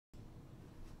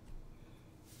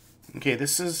Okay,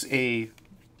 this is a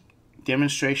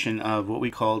demonstration of what we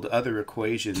called other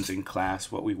equations in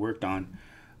class, what we worked on,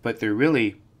 but they're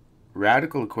really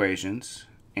radical equations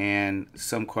and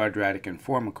some quadratic and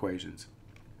form equations.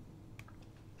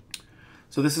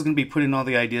 So this is going to be putting all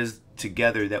the ideas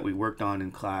together that we worked on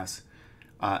in class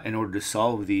in order to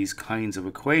solve these kinds of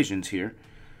equations here.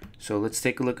 So let's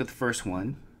take a look at the first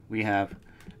one. We have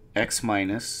x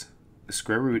minus the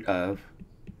square root of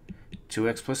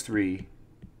 2x plus 3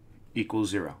 equals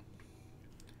 0.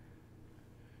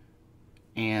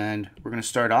 And we're going to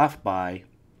start off by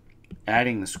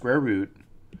adding the square root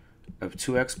of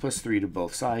 2x plus 3 to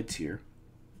both sides here.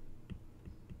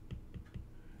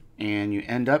 And you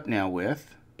end up now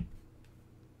with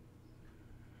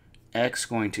x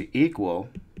going to equal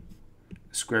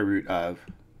the square root of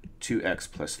 2x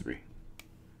plus 3.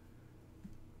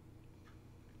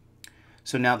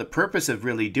 So now the purpose of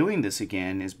really doing this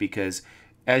again is because,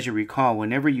 as you recall,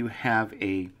 whenever you have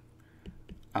a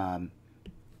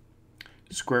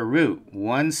square root,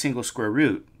 one single square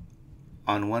root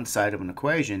on one side of an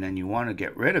equation, and you want to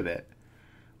get rid of it,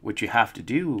 what you have to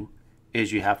do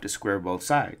is you have to square both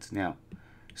sides. Now,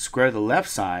 square the left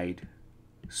side,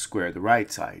 square the right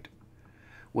side.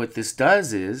 What this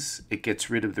does is it gets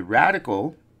rid of the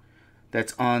radical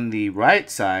that's on the right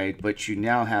side, but you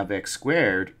now have x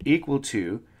squared equal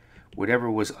to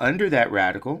whatever was under that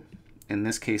radical, in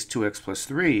this case 2x plus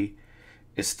 3,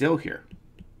 is still here.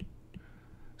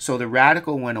 So the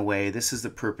radical went away. This is the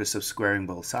purpose of squaring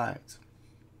both sides.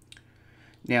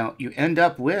 Now you end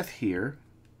up with here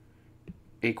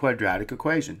a quadratic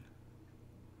equation,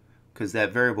 because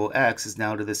that variable x is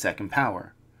now to the second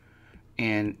power.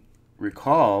 And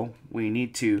recall, we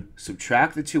need to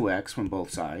subtract the 2x from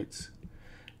both sides,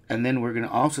 and then we're going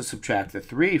to also subtract the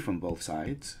 3 from both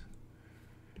sides.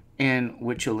 And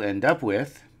what you'll end up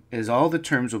with is all the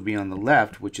terms will be on the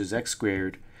left, which is x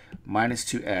squared minus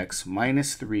 2x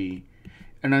minus 3,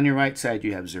 and on your right side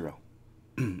you have 0.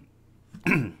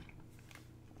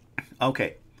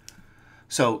 Okay,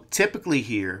 so typically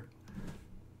here,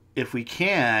 if we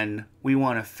can, we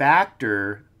want to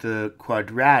factor the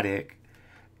quadratic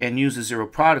and use the zero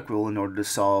product rule in order to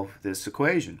solve this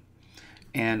equation.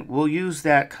 And we'll use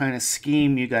that kind of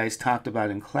scheme you guys talked about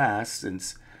in class,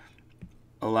 since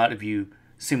a lot of you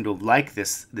seem to like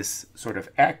this sort of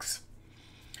x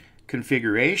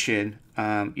configuration.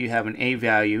 You have an a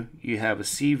value, you have a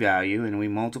c value, and we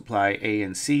multiply a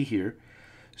and c here.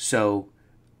 So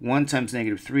 1 times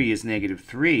negative 3 is negative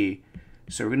 3.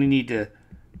 So we're going to need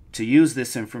to use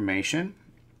this information,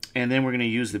 and then we're going to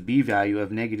use the b value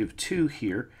of negative 2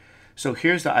 here. So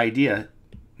here's the idea,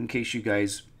 in case you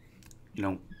guys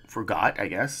forgot, I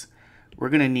guess. We're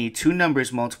going to need two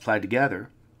numbers multiplied together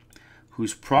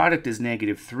whose product is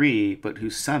negative 3, but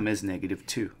whose sum is negative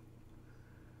 2.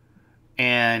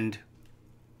 And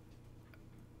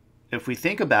if we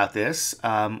think about this,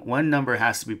 one number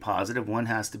has to be positive, one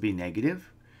has to be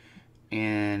negative.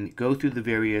 And go through the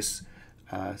various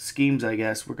schemes, I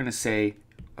guess. We're going to say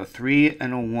a 3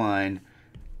 and a 1,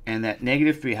 and that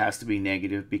negative 3 has to be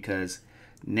negative because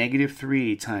negative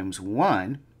 3 times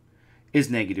 1 is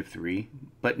negative 3,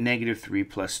 but negative 3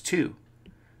 plus 2.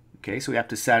 Okay, so we have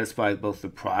to satisfy both the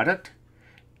product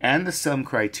and the sum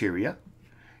criteria,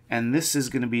 and this is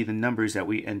going to be the numbers that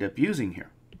we end up using here,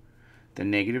 the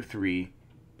negative 3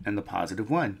 and the positive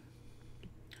 1.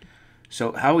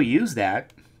 So how we use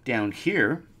that down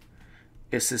here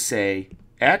is to say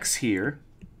x here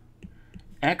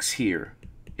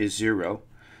is 0.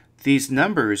 These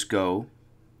numbers go,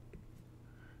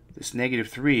 this negative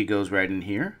 3 goes right in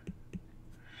here,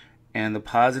 and the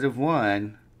positive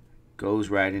 1 goes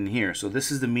right in here. So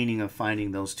this is the meaning of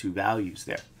finding those two values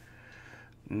there.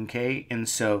 Okay, and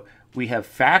so we have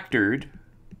factored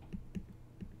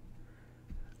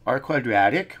our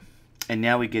quadratic, and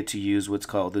now we get to use what's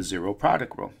called the zero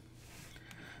product rule.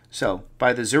 So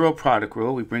by the zero product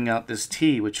rule, we bring out this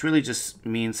t, which really just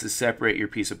means to separate your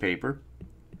piece of paper.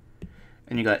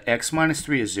 And you got x minus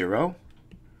 3 is 0,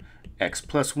 x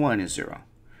plus 1 is 0.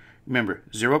 Remember,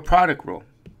 zero product rule.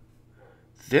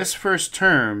 This first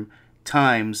term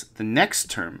times the next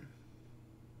term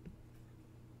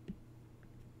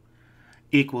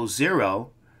equals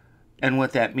 0. And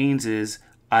what that means is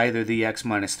either the x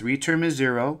minus 3 term is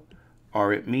 0,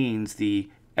 or it means the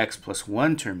x plus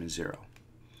 1 term is 0.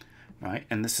 Right?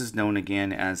 And this is known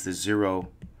again as the zero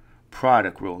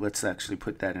product rule. Let's actually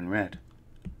put that in red.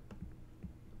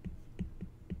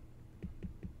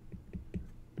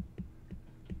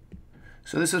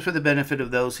 So this is for the benefit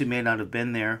of those who may not have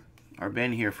been there or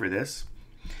been here for this.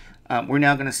 We're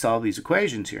now going to solve these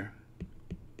equations here.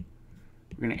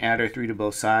 We're going to add our 3 to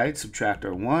both sides, subtract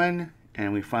our 1,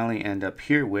 and we finally end up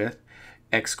here with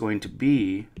x going to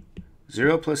be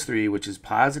 0 plus 3, which is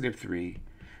positive 3,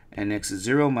 and x is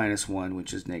 0 minus 1,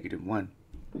 which is negative 1.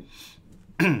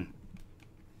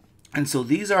 And so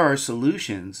these are our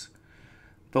solutions,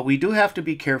 but we do have to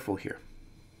be careful here.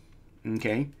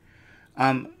 Okay?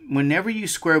 Whenever you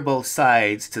square both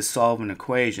sides to solve an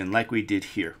equation, like we did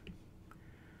here,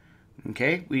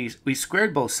 okay, we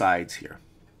squared both sides here.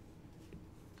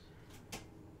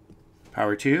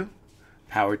 Power 2,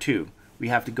 power 2. We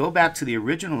have to go back to the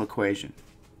original equation.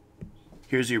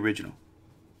 Here's the original.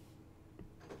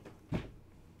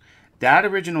 That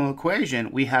original equation,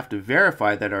 we have to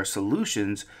verify that our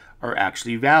solutions are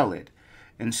actually valid.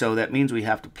 And so that means we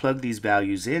have to plug these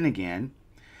values in again.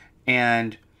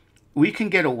 And we can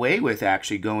get away with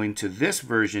actually going to this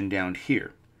version down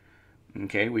here.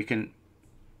 Okay, we can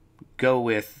go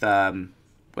with,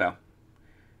 well,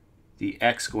 the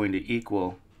x going to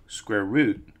equal square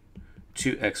root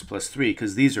 2x plus 3,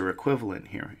 because these are equivalent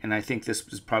here. And I think this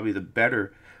is probably the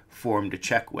better form to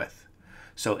check with.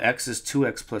 So x is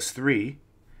 2x plus 3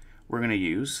 we're going to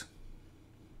use.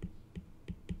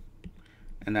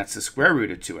 And that's the square root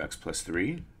of 2x plus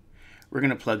 3. We're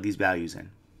going to plug these values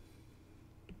in.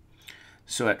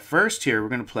 So at first here, we're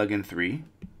going to plug in 3.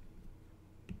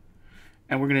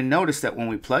 And we're going to notice that when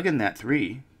we plug in that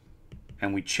 3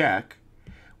 and we check,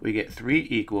 we get 3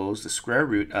 equals the square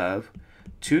root of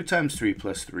 2 times 3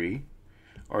 plus 3,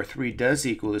 or 3 does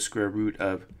equal the square root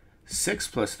of 6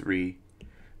 plus 3.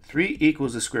 3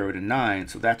 equals the square root of 9,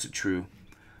 so that's a true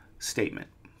statement.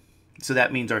 So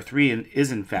that means our 3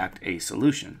 is in fact a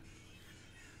solution.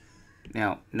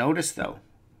 Now notice though,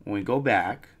 when we go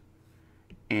back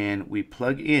and we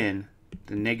plug in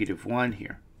the negative 1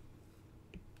 here,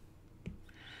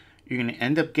 you're going to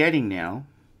end up getting now,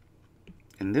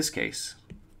 in this case,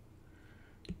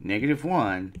 negative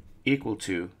 1 equal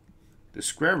to the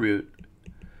square root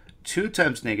 2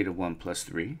 times negative 1 plus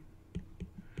 3,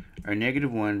 or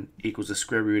negative 1 equals the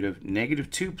square root of negative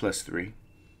 2 plus 3.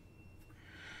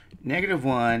 Negative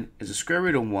 1 is the square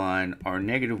root of 1, or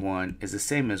negative 1 is the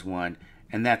same as 1,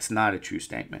 and that's not a true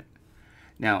statement.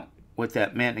 Now, what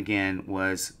that meant again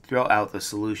was throw out the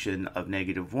solution of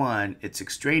negative 1, it's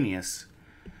extraneous.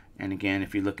 And again,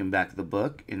 if you're looking back at the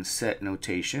book in set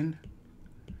notation,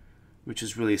 which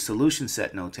is really a solution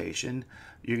set notation,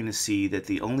 you're going to see that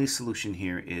the only solution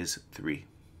here is 3.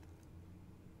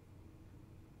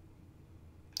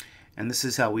 And this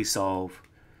is how we solve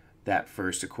that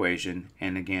first equation.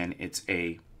 And again, it's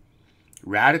a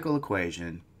radical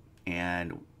equation,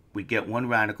 and we get one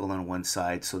radical on one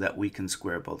side so that we can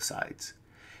square both sides.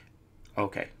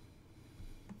 Okay.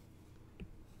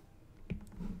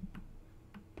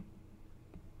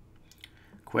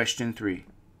 Question 3.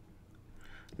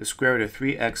 The square root of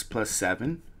 3x plus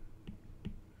 7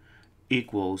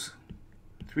 equals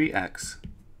 3x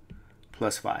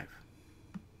plus 5.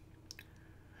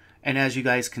 And as you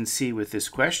guys can see with this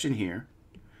question here,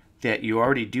 that you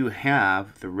already do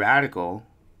have the radical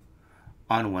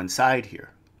on one side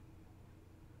here.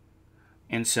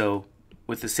 And so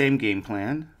with the same game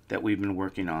plan that we've been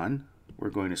working on,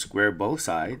 we're going to square both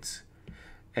sides.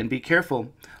 And be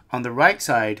careful, on the right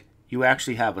side, you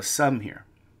actually have a sum here.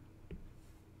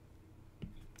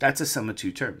 That's a sum of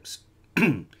two terms.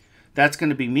 That's going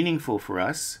to be meaningful for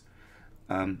us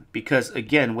because,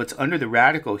 again, what's under the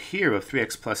radical here of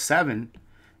 3x plus 7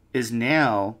 is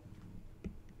now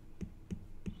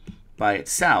by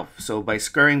itself. So by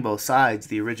squaring both sides,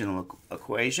 the original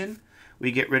equation,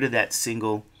 we get rid of that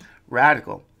single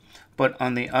radical. But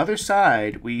on the other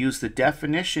side, we use the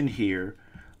definition here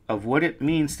of what it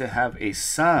means to have a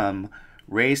sum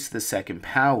raised to the second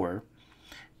power,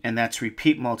 and that's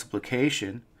repeat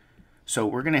multiplication. So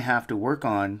we're going to have to work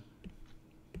on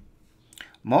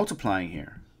multiplying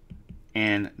here,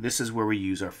 and this is where we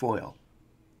use our FOIL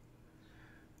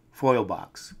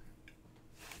box.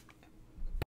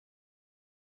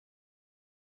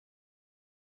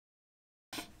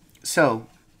 So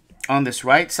on this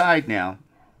right side now,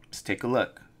 let's take a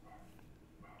look.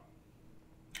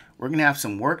 We're going to have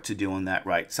some work to do on that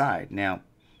right side. Now,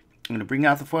 I'm going to bring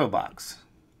out the FOIL box.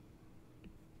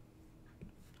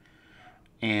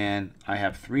 And I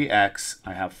have 3x,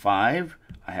 I have 5,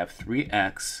 I have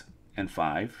 3x and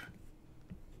 5.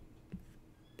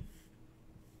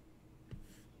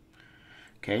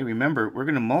 Okay, remember, we're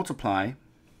going to multiply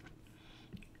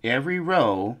every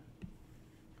row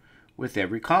with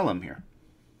every column here.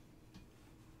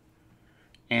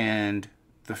 And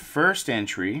the first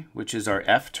entry, which is our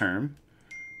f term,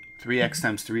 3x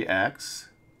times 3x,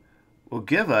 will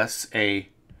give us a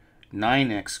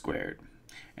 9x squared.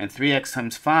 And 3x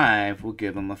times 5 will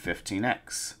give them a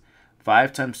 15x.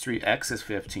 5 times 3x is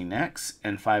 15x,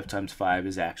 and 5 times 5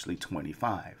 is actually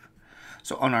 25.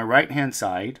 So on our right-hand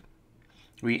side,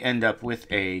 we end up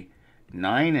with a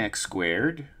 9x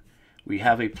squared. We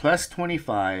have a plus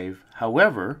 25.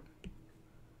 However,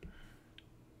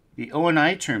 the O and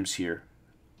I terms here,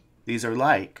 these are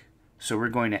like, so we're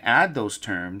going to add those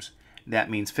terms. That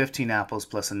means 15 apples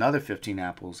plus another 15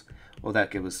 apples. Well,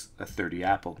 that gives us a 30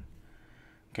 apple.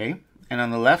 Okay, and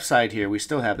on the left side here, we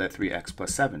still have that 3x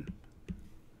plus 7.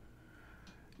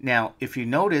 Now, if you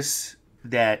notice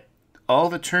that all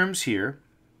the terms here,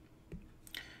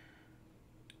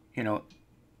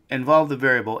 involve the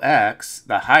variable x,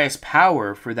 the highest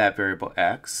power for that variable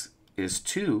x is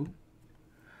 2.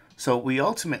 So we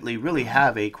ultimately really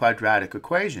have a quadratic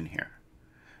equation here.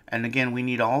 And again, we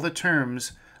need all the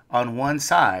terms on one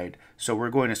side. So we're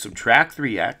going to subtract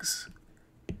 3x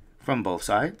from both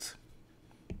sides.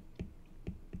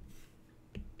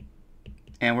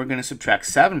 And we're going to subtract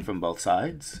 7 from both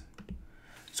sides.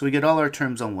 So we get all our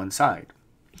terms on one side.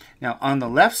 Now on the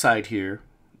left side here,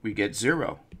 we get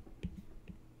 0.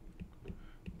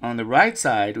 On the right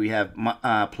side, we have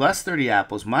plus 30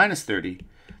 apples minus 30.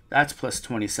 That's plus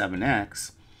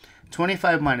 27x.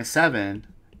 25 minus 7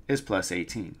 is plus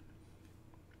 18.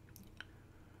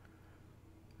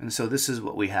 And so this is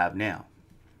what we have now.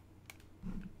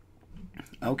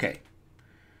 Okay.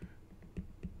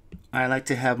 I like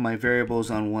to have my variables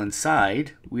on one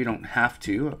side. We don't have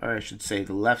to, or I should say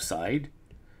the left side.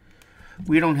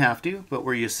 We don't have to, but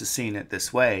we're used to seeing it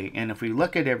this way. And if we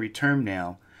look at every term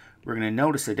now, we're going to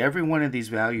notice that every one of these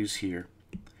values here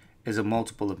is a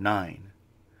multiple of 9.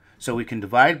 So we can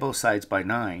divide both sides by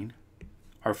 9,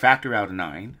 or factor out a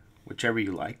 9, whichever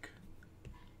you like.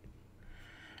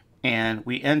 And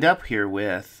we end up here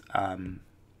with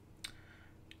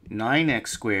 9x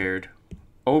squared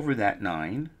over that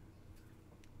 9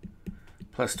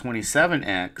 plus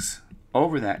 27x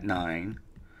over that 9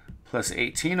 plus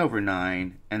 18 over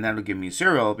 9, and that'll give me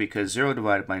 0 because 0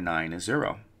 divided by 9 is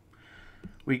 0.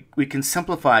 We can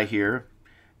simplify here,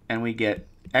 and we get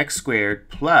x squared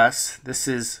plus, this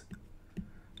is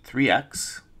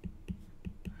 3x,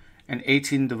 and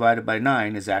 18 divided by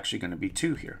 9 is actually going to be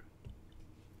 2 here.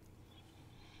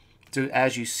 So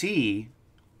as you see,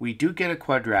 we do get a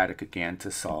quadratic again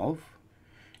to solve,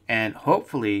 and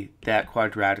hopefully that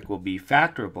quadratic will be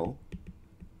factorable.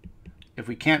 If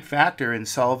we can't factor and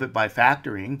solve it by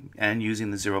factoring and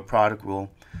using the zero product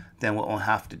rule, then what we'll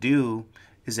have to do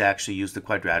is actually use the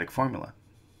quadratic formula.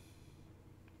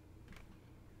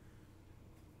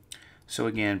 So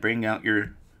again, bring out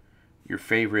your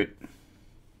favorite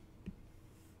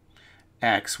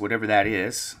x, whatever that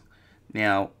is.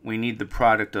 Now we need the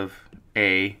product of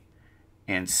a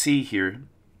and c here.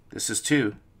 This is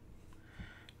 2.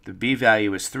 The b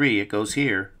value is 3. It goes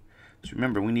here. So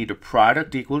remember, we need a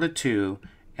product equal to 2,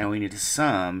 and we need a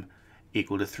sum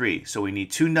equal to 3. So we need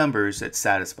two numbers that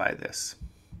satisfy this.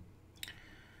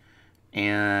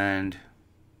 And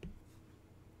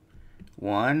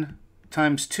 1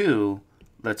 times 2,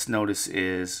 let's notice,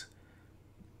 is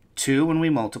 2 when we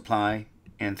multiply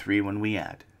and 3 when we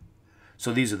add.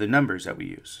 So these are the numbers that we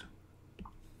use.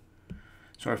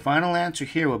 So our final answer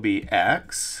here will be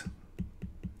x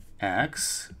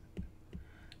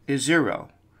is 0.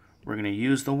 We're going to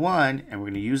use the 1, and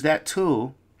we're going to use that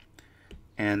tool,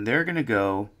 and they're going to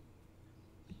go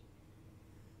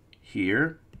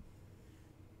here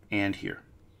and here.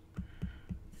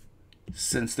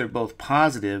 Since they're both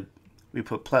positive, we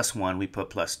put plus 1, we put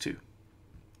plus 2.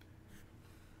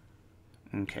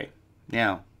 Okay,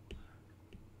 now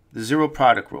the zero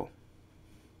product rule.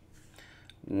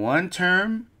 One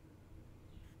term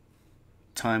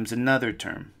times another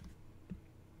term,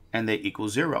 and they equal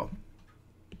 0.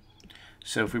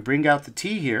 So if we bring out the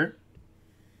t here,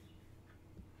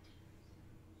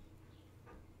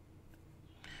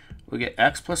 we get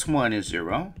x plus 1 is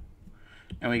 0,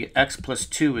 and we get x plus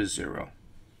 2 is 0.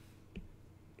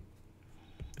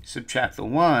 Subtract the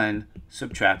 1,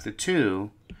 subtract the 2,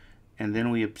 and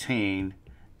then we obtain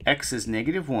x is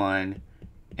negative 1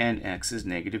 and x is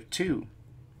negative 2.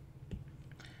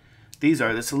 These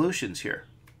are the solutions here.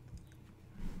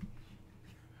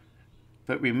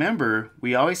 But remember,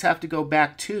 we always have to go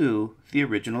back to the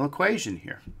original equation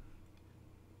here.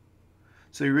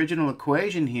 So the original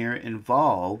equation here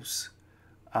involves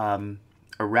a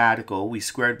radical. We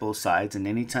squared both sides, and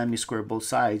anytime you square both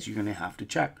sides, you're going to have to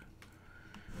check.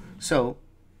 So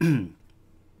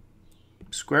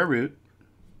square root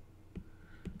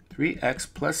 3x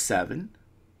plus 7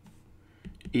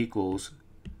 equals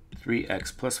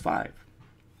 3x plus 5.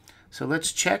 So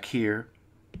let's check here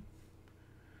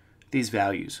these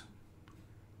values.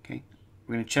 Okay,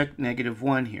 we're going to check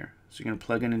 -1 here. So you're going to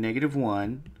plug in a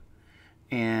 -1,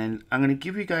 and I'm going to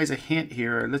give you guys a hint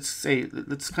here. Let's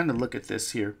kind of look at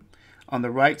this here. On the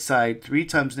right side, 3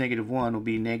 times -1 will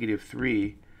be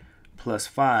 -3 plus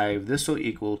 5. This will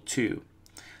equal 2.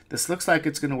 This looks like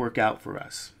it's going to work out for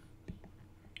us,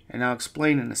 and I'll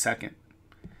explain in a second.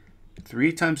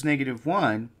 3 times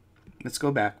 -1, let's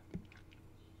go back.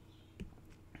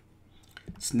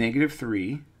 It's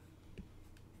 -3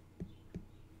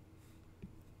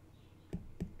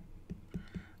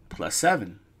 plus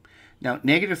 7. Now,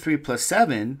 -3 plus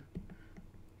 7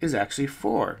 is actually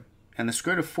 4, and the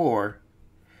square root of 4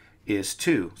 is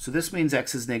 2. So this means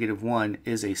x is -1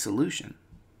 is a solution.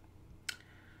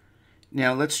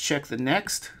 Now let's check the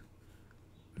next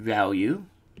value,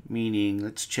 meaning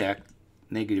let's check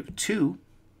 -2.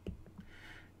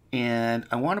 And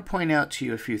I want to point out to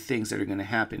you a few things that are going to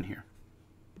happen here.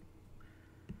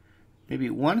 Maybe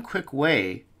one quick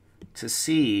way to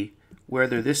see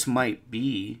whether this might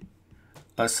be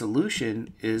a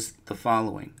solution is the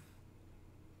following.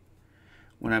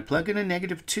 When I plug in a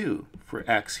 -2 for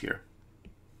x here,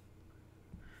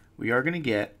 we are going to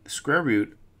get the square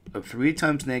root of 3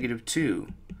 times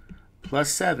 -2 plus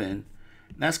 7,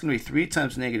 and that's going to be 3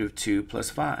 times -2 plus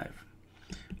 5,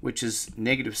 which is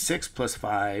 -6 plus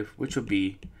 5, which will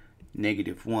be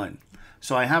 -1.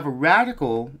 So I have a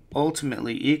radical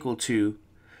ultimately equal to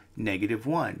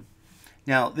 -1.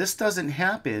 Now, this doesn't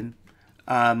happen,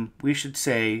 we should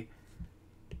say,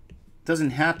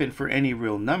 doesn't happen for any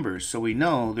real numbers, so we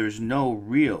know there's no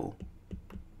real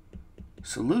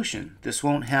solution. This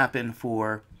won't happen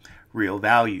for real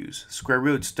values. Square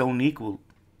roots don't equal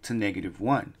to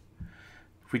 -1.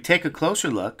 If we take a closer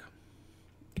look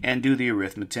and do the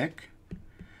arithmetic,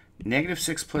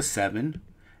 -6 plus 7,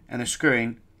 and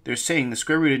they're saying the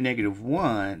square root of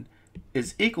 -1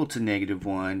 is equal to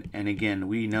 -1, and again,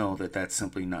 we know that that's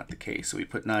simply not the case, so we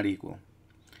put not equal.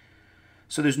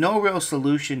 So there's no real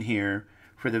solution here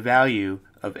for the value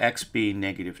of x being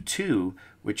 -2,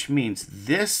 which means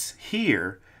this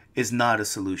here is not a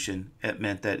solution. It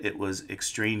meant that it was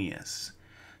extraneous.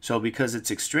 So because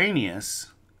it's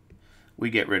extraneous, we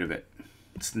get rid of it.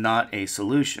 It's not a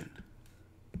solution.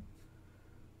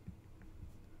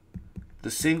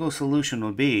 The single solution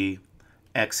will be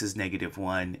x is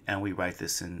 -1, and we write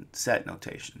this in set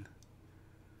notation.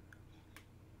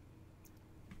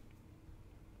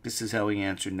 This is how we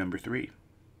answered number 3.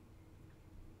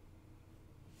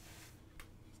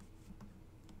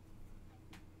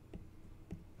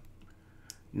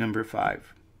 Number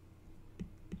 5.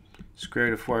 Square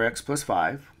root of 4x plus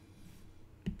 5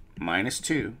 minus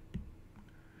 2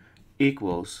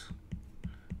 equals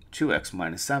 2x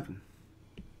minus 7.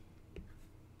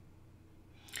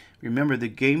 Remember, the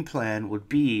game plan would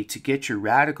be to get your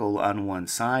radical on one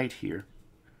side here,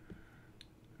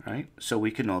 right? So we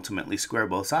can ultimately square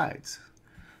both sides.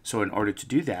 So in order to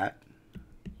do that,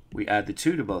 we add the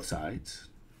 2 to both sides,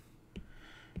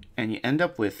 and you end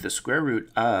up with the square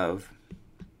root of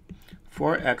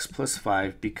 4x plus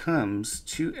 5 becomes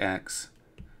 2x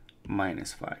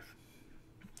minus 5.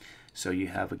 So you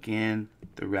have, again,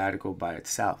 the radical by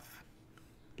itself.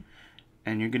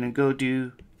 And you're going to go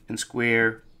do and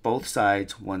square both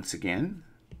sides once again.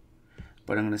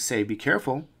 But I'm going to say be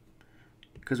careful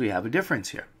because we have a difference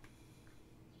here.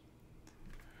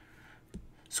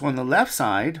 So on the left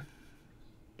side,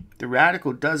 the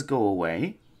radical does go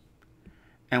away.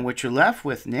 And what you're left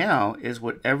with now is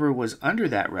whatever was under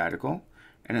that radical.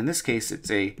 And in this case,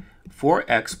 it's a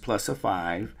 4x plus a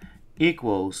 5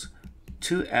 equals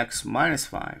 2x minus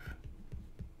 5.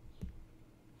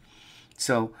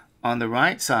 So on the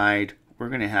right side, we're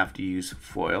going to have to use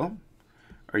FOIL,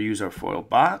 or use our FOIL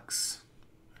box.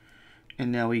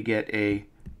 And now we get a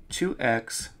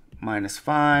 2x minus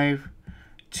 5,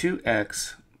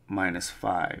 2x minus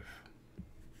 5.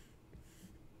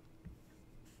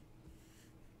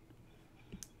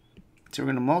 So we're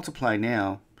going to multiply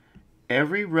now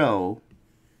every row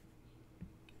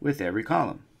with every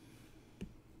column.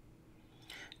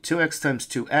 2x times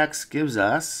 2x gives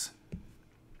us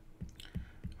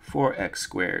 4x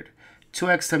squared.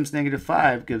 2x times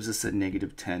 -5 gives us a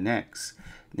 -10x.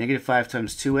 -5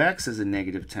 times 2x is a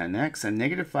 -10x, and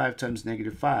 -5 times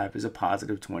 -5 is a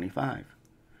positive 25.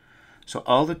 So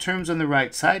all the terms on the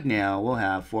right side now will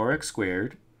have 4x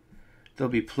squared. There'll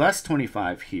be plus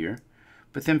 25 here,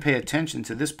 but then pay attention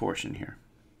to this portion here.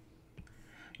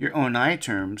 Your ONI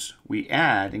terms, we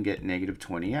add and get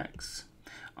 -20x.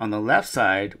 On the left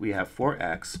side, we have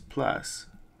 4x plus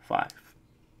 5.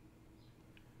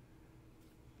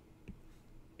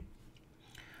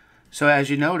 So as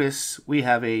you notice, we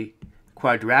have a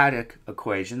quadratic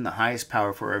equation, the highest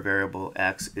power for our variable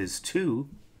x is 2.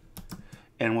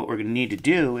 And what we're going to need to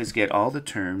do is get all the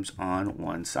terms on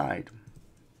one side.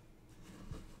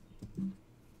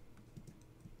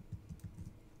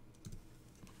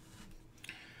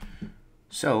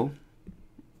 So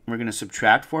we're going to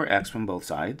subtract 4x from both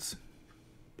sides.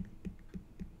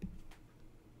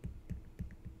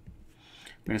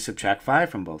 We're going to subtract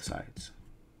 5 from both sides.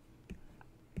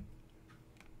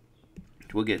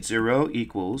 We'll get 0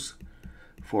 equals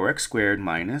 4x squared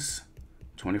minus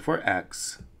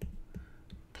 24x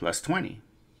plus 20.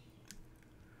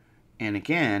 And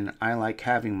again, I like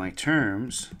having my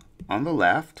terms on the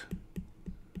left.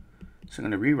 So I'm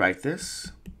going to rewrite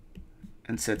this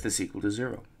and set this equal to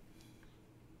 0.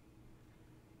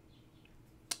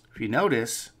 If you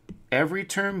notice, every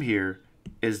term here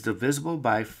is divisible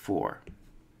by 4.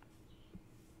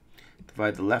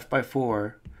 Divide the left by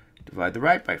 4, divide the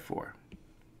right by 4.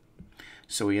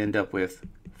 So we end up with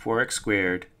 4x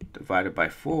squared divided by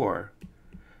 4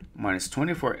 minus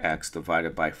 24x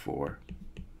divided by 4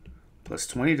 plus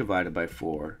 20 divided by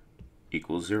 4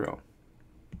 equals 0.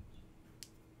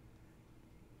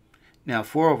 Now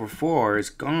 4 over 4 is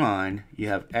gone. You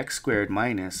have x squared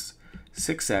minus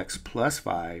 6x plus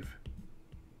 5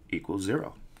 equals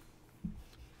 0.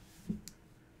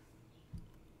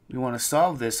 We want to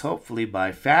solve this hopefully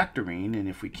by factoring, and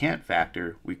if we can't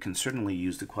factor, we can certainly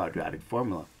use the quadratic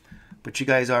formula. But you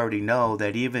guys already know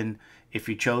that even if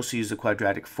you chose to use the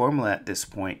quadratic formula at this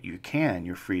point, you can.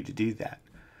 You're free to do that.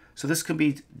 So this can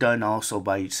be done also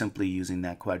by simply using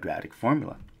that quadratic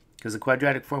formula, because the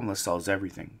quadratic formula solves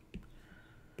everything.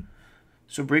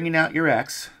 So bringing out your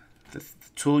x, the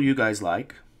tool you guys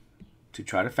like, to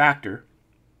try to factor.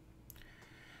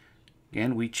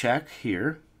 Again, we check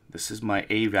here. This is my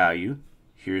a value.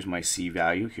 Here's my c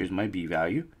value. Here's my b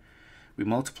value. We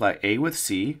multiply a with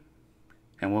c,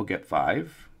 and we'll get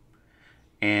 5.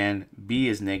 And b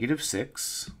is negative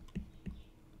 6.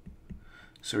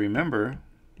 So remember,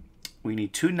 we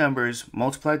need two numbers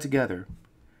multiplied together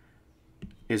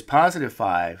is positive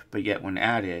 5, but yet when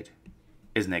added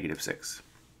is negative 6.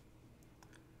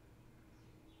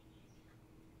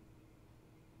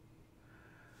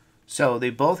 So they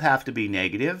both have to be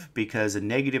negative because a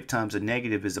negative times a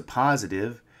negative is a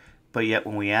positive, but yet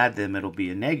when we add them, it'll be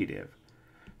a negative.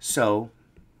 So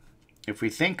if we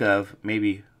think of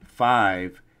maybe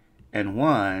 5 and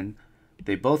 1,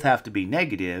 they both have to be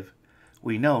negative.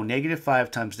 We know negative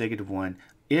 5 times negative 1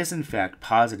 is in fact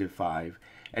positive 5,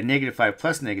 and negative 5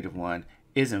 plus negative 1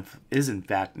 is in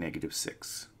fact negative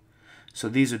 6. So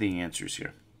these are the answers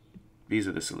here. These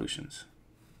are the solutions.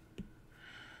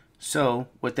 So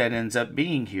what that ends up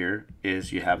being here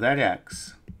is you have that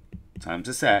x times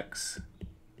this x.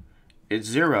 It's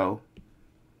 0.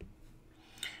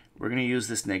 We're going to use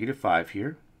this negative 5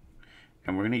 here,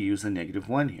 and we're going to use the negative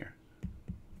 1 here.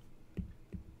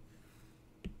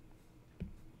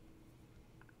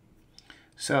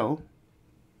 So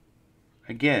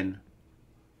again,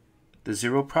 the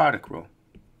zero product rule.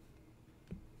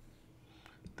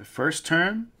 The first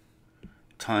term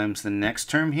times the next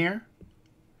term here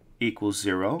equals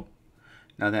 0.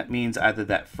 Now that means either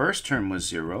that first term was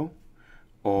 0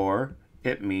 or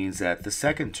it means that the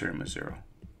second term is 0.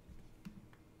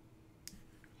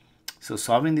 So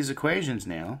solving these equations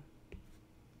now,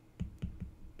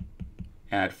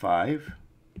 add 5,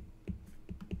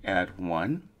 add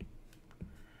 1.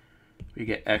 We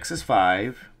get x is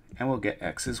 5 and we'll get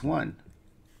x is 1.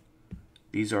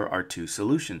 These are our two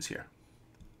solutions here.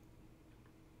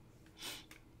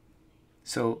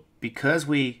 So because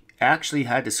we actually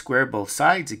had to square both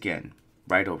sides again,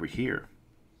 right over here,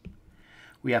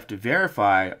 we have to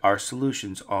verify our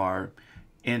solutions are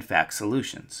in fact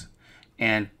solutions.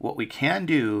 And what we can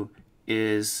do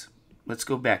is, let's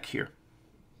go back here.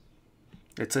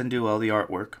 Let's undo all the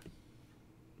artwork.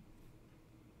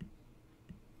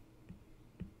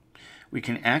 We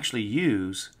can actually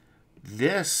use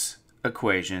this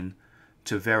equation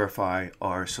to verify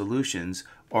our solutions,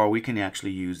 or we can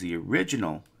actually use the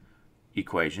original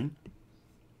equation.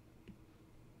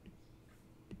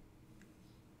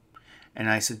 And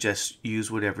I suggest use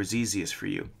whatever's easiest for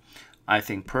you. I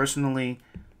think personally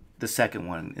the second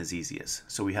one is easiest.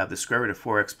 So we have the square root of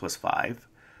 4x plus 5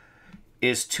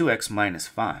 is 2x minus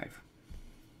 5.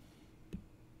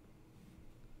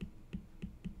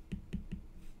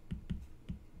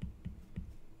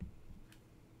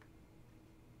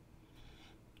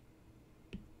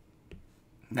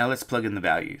 Now let's plug in the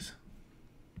values.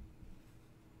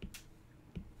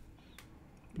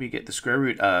 We get the square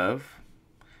root of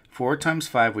 4 times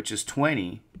 5, which is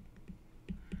 20,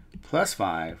 plus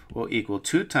 5 will equal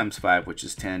 2 times 5, which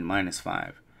is 10, minus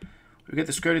 5. We get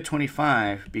the square root of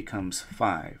 25 becomes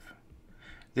 5.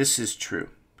 This is true.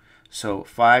 So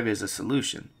 5 is a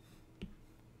solution.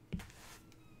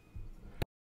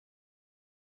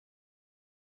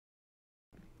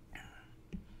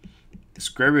 The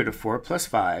square root of 4 plus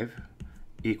 5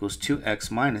 equals 2x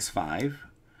minus 5.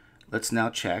 Let's now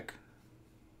check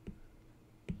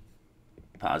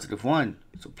positive 1.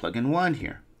 So plug in 1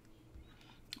 here.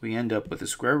 We end up with the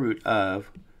square root of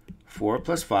 4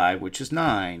 plus 5, which is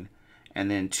 9,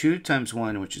 and then 2 times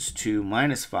 1, which is 2,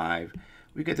 minus 5.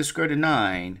 We get the square root of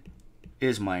 9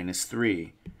 is minus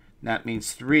 3. That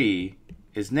means 3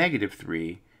 is negative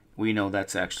 3. We know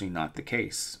that's actually not the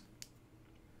case.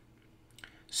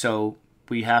 So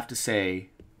we have to say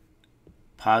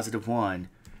positive 1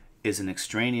 is an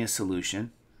extraneous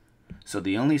solution. So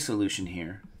the only solution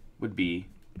here would be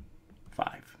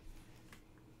 5.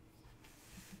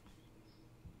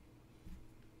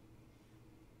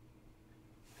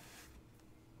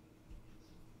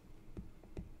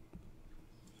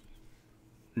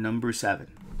 Number 7.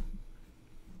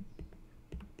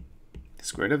 The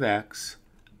square root of x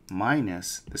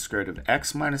minus the square root of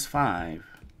x minus 5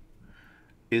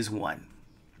 is 1.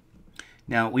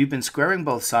 Now, we've been squaring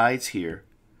both sides here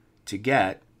to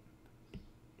get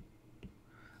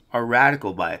our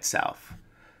radical by itself.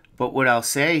 But what I'll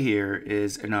say here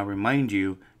is, and I'll remind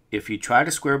you, if you try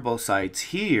to square both sides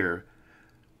here,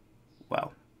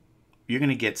 well, you're going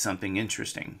to get something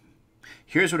interesting.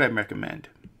 Here's what I recommend.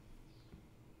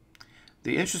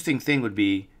 The interesting thing would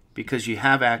be, because you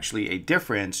have actually a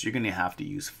difference, you're going to have to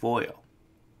use FOIL.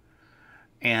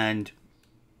 And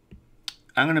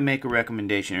I'm going to make a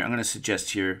recommendation here. I'm going to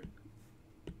suggest here,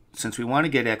 since we want to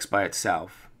get x by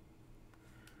itself,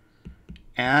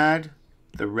 add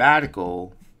the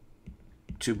radical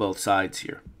to both sides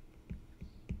here.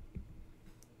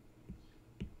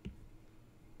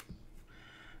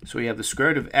 So we have the square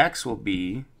root of x will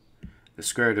be the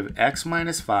square root of x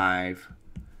minus 5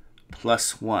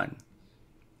 plus 1.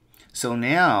 So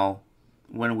now,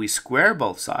 when we square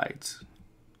both sides,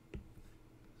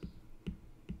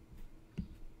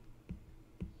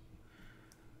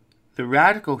 the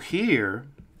radical here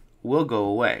will go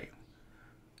away.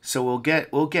 So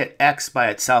we'll get x by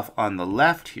itself on the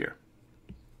left here.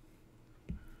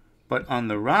 But on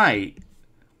the right,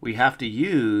 we have to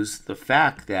use the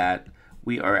fact that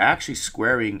we are actually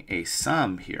squaring a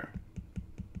sum here.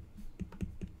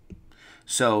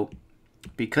 So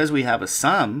because we have a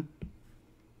sum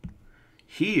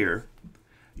here,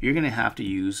 you're going to have to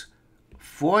use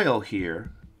FOIL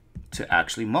here to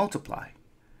actually multiply.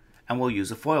 And we'll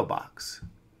use a FOIL box.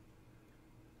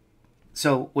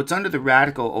 So what's under the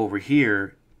radical over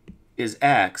here is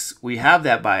x. We have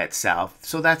that by itself,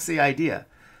 so that's the idea.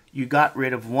 You got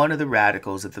rid of one of the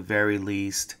radicals at the very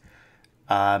least.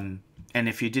 And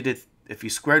if you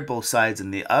squared both sides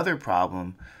in the other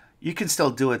problem, you can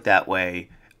still do it that way.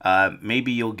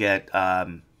 Maybe you'll get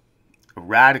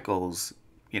radicals.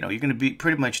 You're going to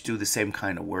pretty much do the same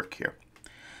kind of work here.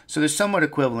 So they're somewhat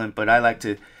equivalent, but I like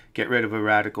to get rid of a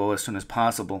radical as soon as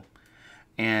possible.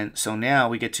 And so now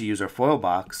we get to use our FOIL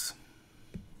box.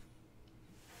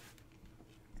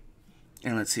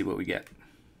 And let's see what we get.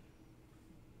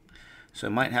 So I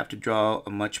might have to draw a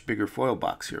much bigger FOIL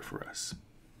box here for us.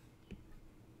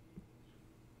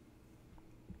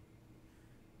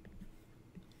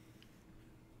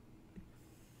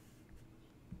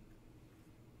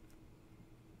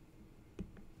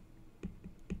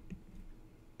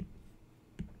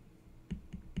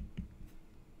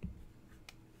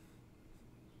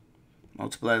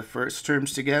 Multiply the first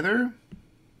terms together.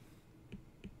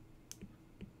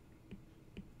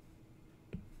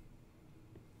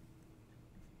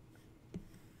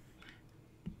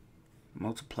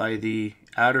 Multiply the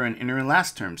outer and inner and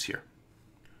last terms here.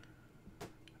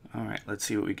 All right, let's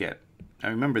see what we get. Now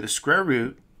remember, the square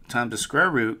root times the square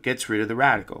root gets rid of the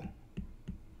radical.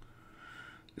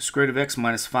 The square root of x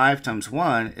minus 5 times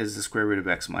 1 is the square root of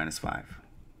x minus 5.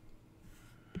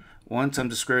 1 times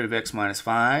the square root of x minus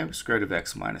 5, square root of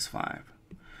x minus 5.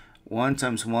 1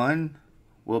 times 1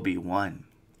 will be 1.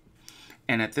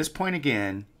 And at this point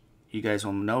again, you guys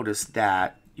will notice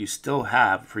that you still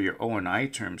have, for your O and I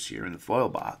terms here in the FOIL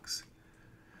box,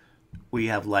 we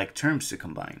have like terms to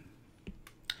combine.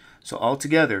 So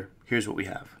altogether, here's what we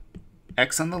have.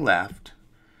 X on the left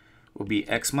will be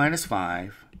x minus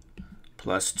 5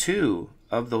 plus 2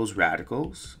 of those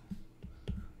radicals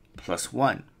plus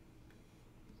 1.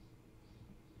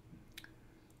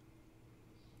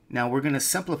 Now we're going to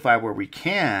simplify where we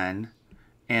can,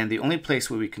 and the only place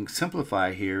where we can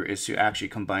simplify here is to actually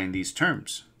combine these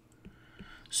terms.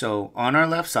 So on our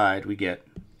left side, we get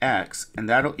x, and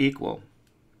that'll equal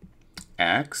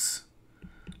x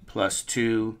plus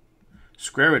 2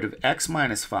 square root of x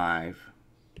minus 5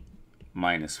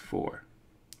 minus 4.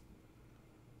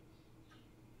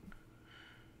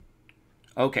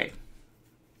 Okay,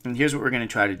 and here's what we're going to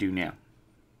try to do now.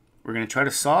 We're going to try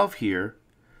to solve here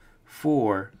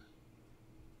for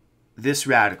this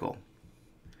radical.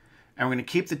 And we're going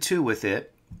to keep the 2 with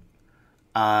it.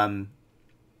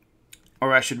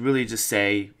 Or I should really just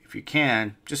say, if you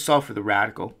can, just solve for the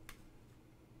radical.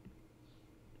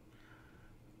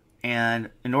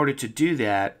 And in order to do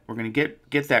that, we're going to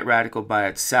get that radical by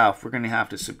itself. We're going to have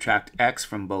to subtract x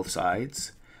from both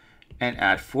sides and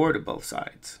add 4 to both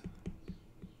sides.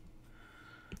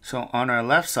 So on our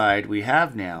left side, we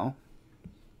have now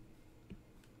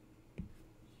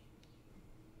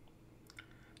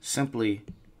simply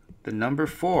the number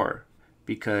 4,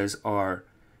 because our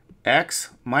x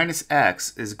minus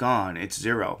x is gone. It's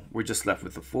 0. We're just left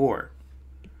with the 4.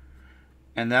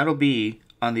 And that'll be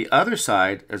on the other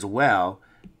side as well.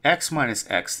 X minus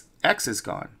x, x is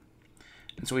gone.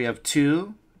 And so we have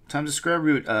 2 times the square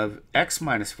root of x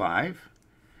minus 5.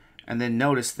 And then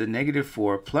notice the negative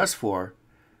 4 plus 4,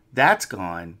 that's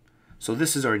gone. So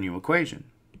this is our new equation.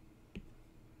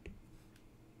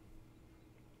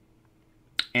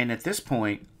 And at this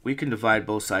point, we can divide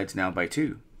both sides now by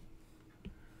 2.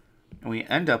 And we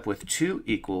end up with 2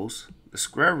 equals the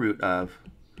square root of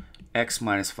x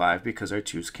minus 5, because our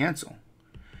 2's cancel.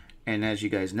 And as you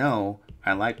guys know,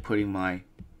 I like putting my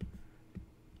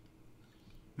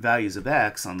values of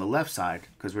x on the left side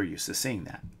because we're used to seeing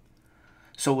that.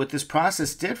 So what this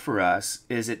process did for us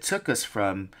is it took us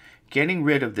from getting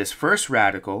rid of this first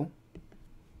radical,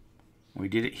 we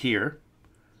did it here,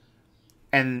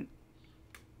 and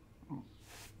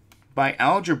by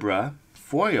algebra,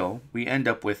 FOIL, we end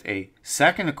up with a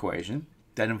second equation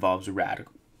that involves a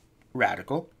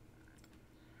radical.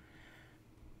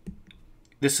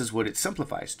 This is what it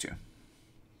simplifies to.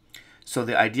 So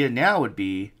the idea now would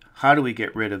be, how do we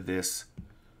get rid of this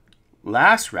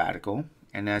last radical?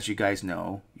 And as you guys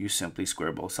know, you simply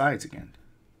square both sides again.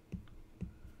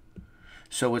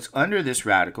 So what's under this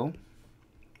radical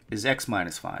is x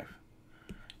minus 5.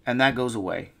 And that goes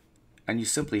away. And you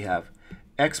simply have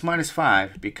x minus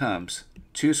 5 becomes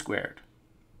 2 squared.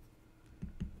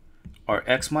 Or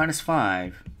x minus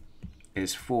 5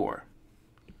 is 4.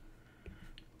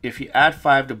 If you add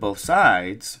 5 to both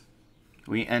sides,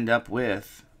 we end up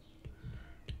with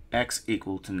x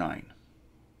equal to 9.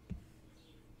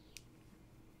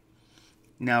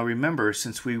 Now remember,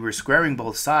 since we were squaring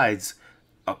both sides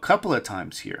a couple of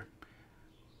times here,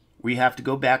 we have to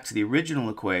go back to the original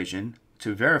equation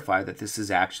to verify that this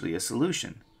is actually a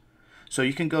solution. So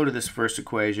you can go to this first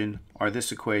equation or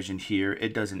this equation here,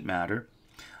 it doesn't matter.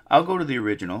 I'll go to the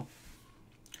original.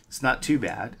 It's not too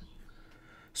bad.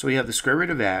 So we have the square root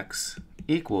of x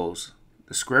equals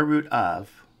the square root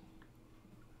of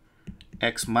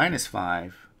x minus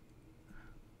 5,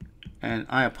 and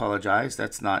I apologize,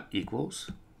 that's not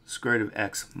equals, square root of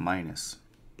x minus.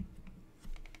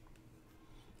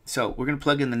 So we're going to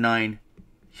plug in the 9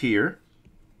 here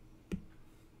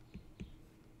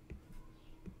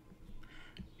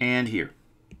and here.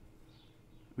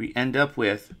 We end up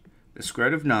with the square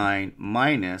root of 9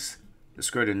 minus the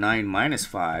square root of 9 minus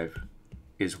 5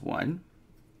 is 1.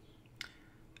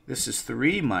 This is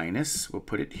 3 minus, we'll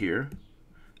put it here,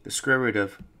 the square root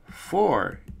of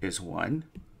 4 is 1.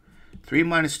 3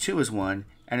 minus 2 is 1,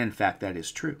 and in fact that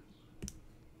is true.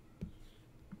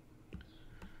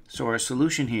 So our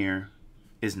solution here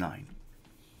is 9.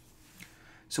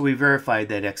 So we verified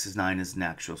that x is 9 is an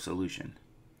actual solution.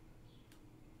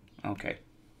 Okay.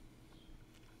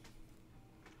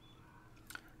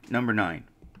 Number 9.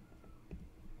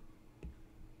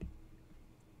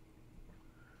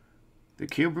 The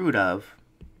cube root of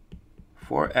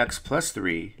 4x plus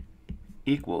 3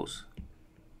 equals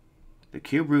the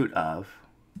cube root of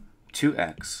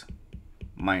 2x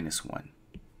minus 1.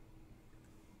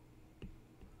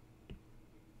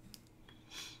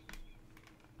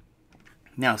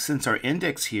 Now, since our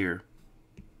index here,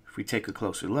 if we take a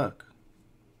closer look,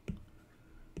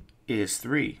 is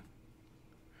 3.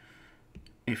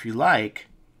 If you like,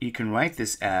 you can write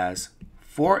this as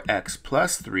 4x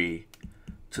plus 3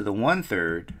 to the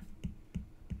 1/3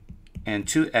 and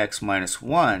 2x minus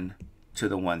 1 to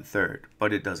the 1/3,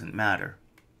 but it doesn't matter.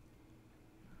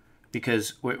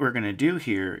 Because what we're going to do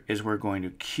here is we're going to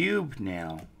cube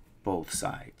now both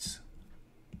sides.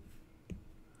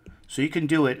 So you can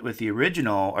do it with the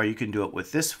original or you can do it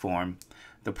with this form.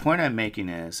 The point I'm making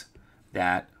is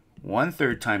that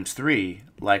 1/3 times 3,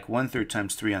 like 1/3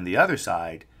 times 3 on the other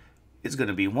side, is going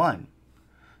to be 1.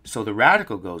 So the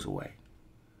radical goes away.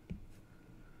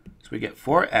 So we get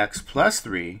 4x plus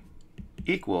 3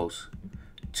 equals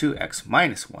 2x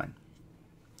minus 1.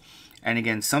 And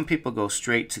again, some people go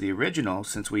straight to the original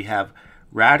since we have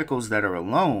radicals that are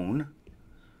alone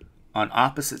on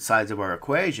opposite sides of our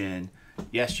equation.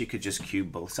 Yes, you could just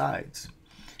cube both sides.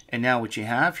 And now what you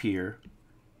have here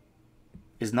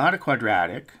is not a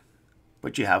quadratic,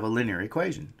 but you have a linear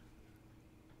equation.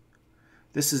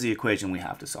 This is the equation we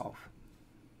have to solve.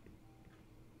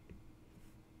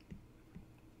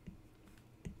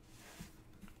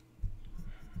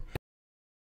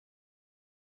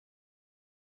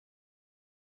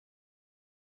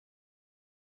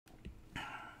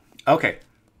 Okay,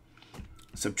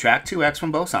 subtract 2x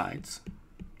from both sides.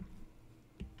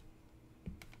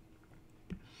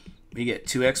 We get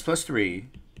 2x plus 3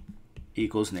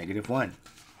 equals negative 1.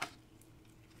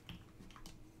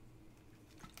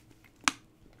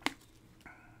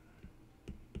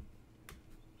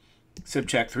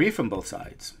 Subtract 3 from both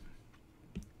sides.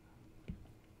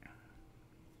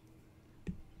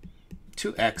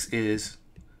 2x is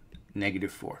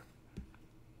negative 4.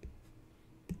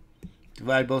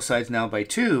 Divide both sides now by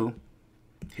 2.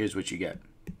 Here's what you get.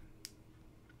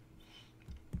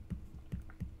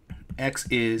 X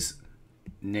is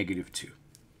negative 2.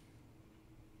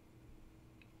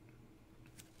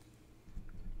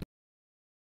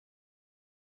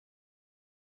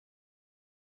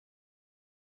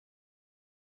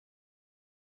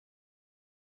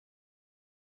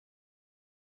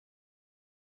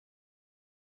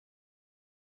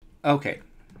 Okay.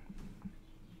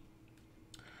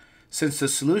 Since the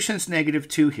solution's negative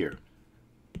 2 here,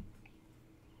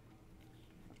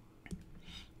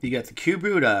 you get the cube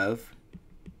root of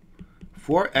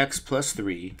 4x plus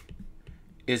 3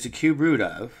 is the cube root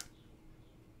of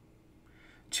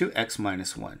 2x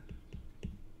minus 1.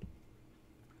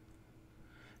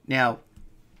 Now,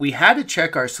 we had to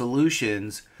check our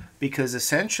solutions because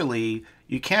essentially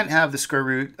you can't have the square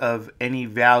root of any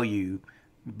value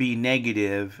be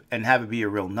negative and have it be a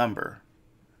real number.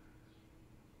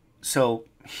 So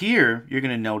here you're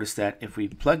going to notice that if we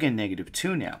plug in negative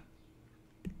 2 now,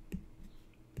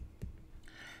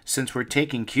 since we're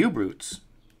taking cube roots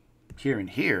here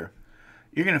and here,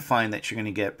 you're going to find that you're going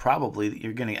to get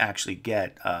you're going to actually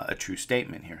get a true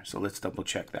statement here. So let's double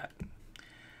check that.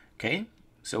 Okay,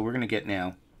 so we're going to get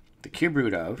now the cube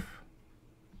root of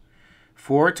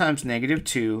 4 times negative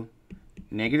 2,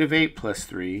 negative 8 plus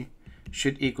 3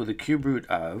 should equal the cube root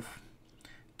of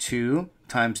 2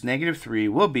 times negative 3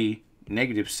 will be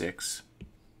negative 6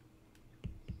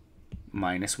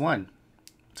 minus 1.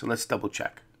 So let's double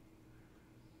check.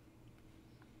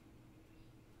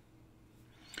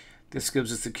 This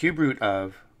gives us the cube root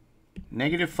of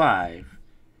negative 5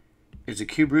 is the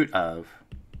cube root of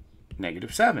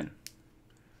negative 7.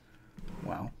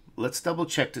 Well, let's double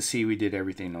check to see we did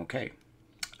everything okay.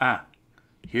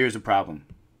 Here's a problem.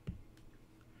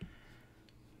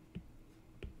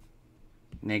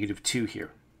 Negative 2 here.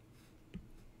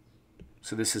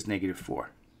 So this is negative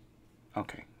 4.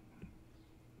 Okay.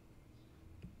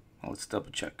 Well, let's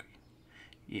double check.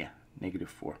 Yeah, negative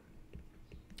 4.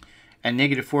 And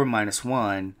negative 4 minus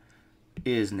 1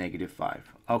 is negative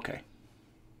 5. Okay.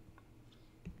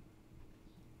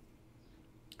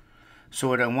 So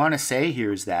what I want to say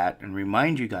here is that, and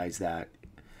remind you guys that,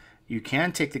 you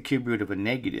can take the cube root of a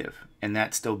negative and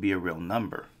that still be a real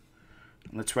number.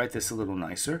 Let's write this a little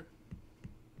nicer.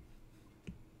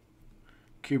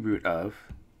 Cube root of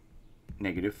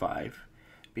negative 5,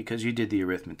 because you did the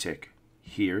arithmetic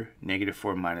here, negative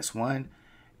 4 minus 1,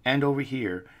 and over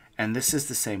here, and this is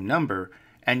the same number,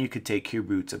 and you could take cube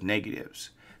roots of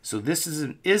negatives. So this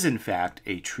is in fact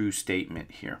a true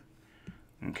statement here.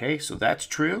 Okay, so that's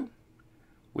true,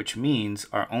 which means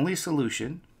our only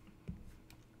solution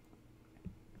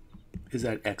is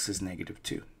that x is negative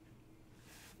 2.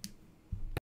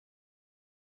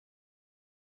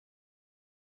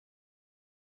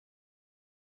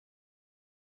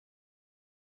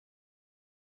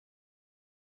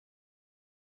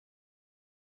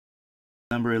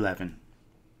 Number 11,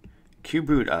 cube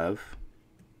root of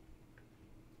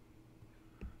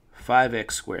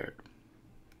 5x squared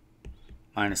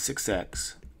minus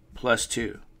 6x plus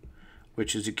 2,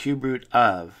 which is the cube root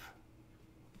of,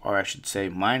 or I should say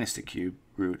minus the cube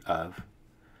root of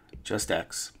just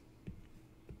x.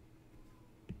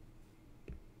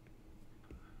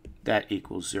 That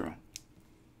equals 0.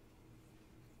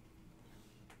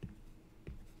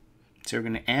 So we're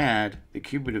going to add the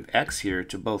cube root of x here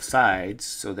to both sides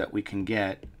so that we can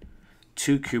get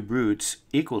two cube roots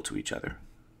equal to each other.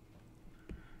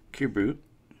 Cube root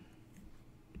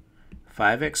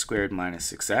 5x squared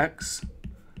minus 6x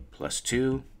plus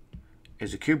 2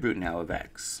 is a cube root now of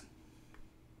x.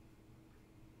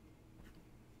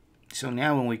 So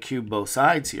now when we cube both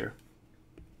sides here,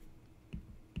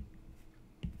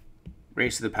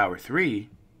 raised to the power 3,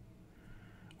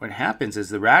 what happens is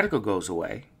the radical goes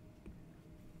away.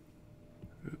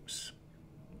 Oops.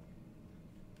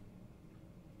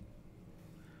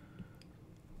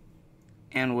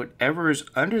 And whatever is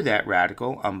under that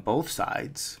radical on both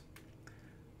sides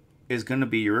is going to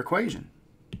be your equation.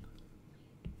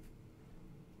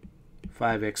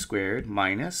 5x squared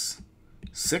minus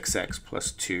 6x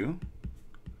plus 2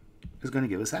 is going to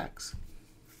give us x.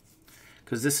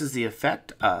 Because this is the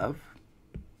effect of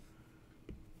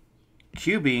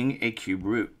cubing a cube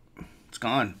root. It's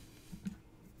gone.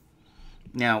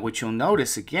 Now, what you'll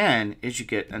notice again is you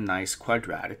get a nice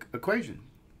quadratic equation.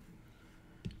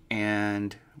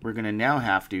 And we're going to now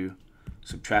have to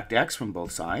subtract x from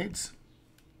both sides.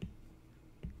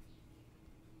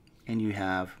 And you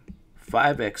have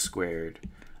 5x squared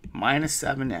minus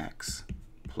 7x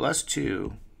plus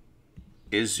 2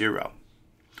 is 0.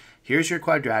 Here's your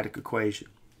quadratic equation.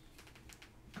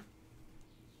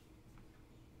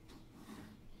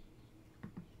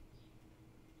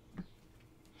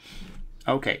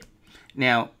 Okay,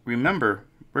 now remember,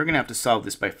 we're going to have to solve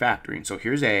this by factoring. So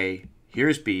here's A,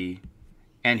 here's B,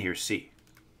 and here's C.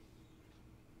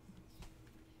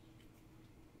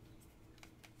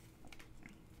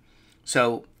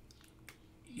 So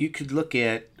you could look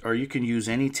at, or you can use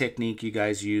any technique you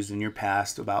guys used in your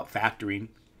past about factoring.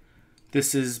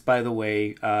 This is, by the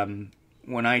way,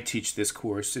 when I teach this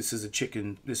course, this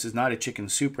is not a chicken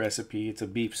soup recipe, it's a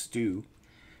beef stew.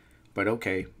 But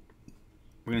okay,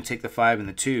 we're going to take the 5 and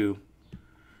the 2,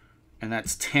 and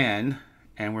that's 10,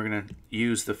 and we're going to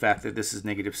use the fact that this is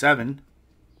negative 7.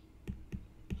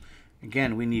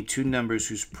 Again, we need two numbers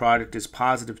whose product is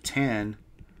positive 10,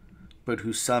 but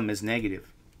whose sum is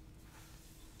negative.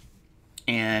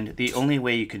 And the only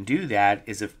way you can do that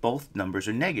is if both numbers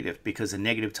are negative, because a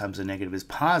negative times a negative is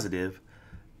positive,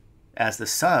 as the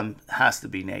sum has to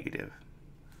be negative.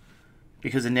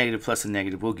 Because a negative plus a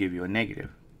negative will give you a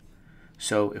negative.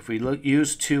 So if we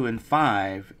use 2 and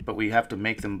 5, but we have to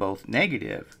make them both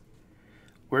negative,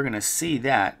 we're going to see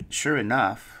that, sure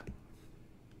enough,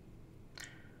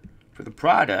 for the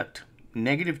product,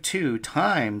 negative 2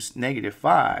 times negative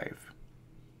 5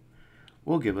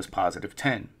 will give us positive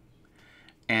 10.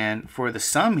 And for the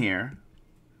sum here,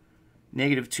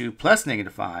 negative 2 plus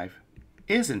negative 5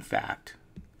 is, in fact,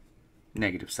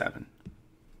 negative 7.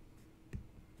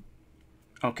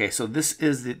 Okay, so this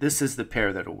is the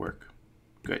pair that'll work.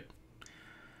 Good.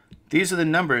 These are the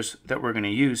numbers that we're going to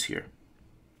use here.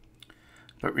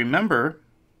 But remember,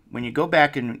 when you go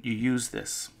back and you use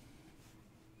this,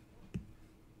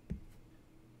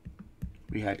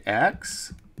 we had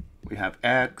x, we have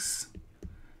x,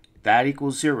 that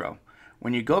equals 0.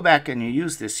 When you go back and you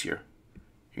use this here,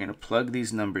 you're going to plug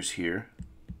these numbers here,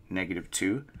 negative 2.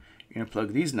 You're going to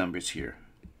plug these numbers here,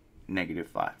 negative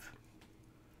 5.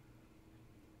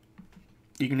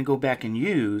 You're going to go back and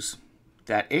use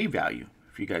that a value,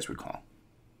 if you guys recall.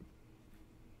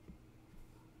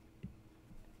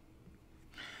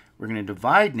 We're going to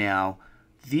divide now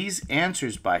these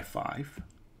answers by 5.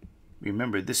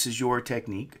 Remember, this is your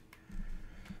technique.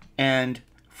 And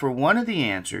for one of the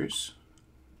answers,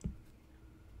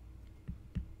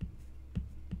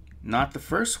 not the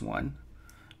first one,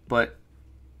 but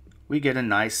we get a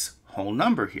nice whole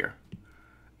number here.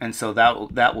 And so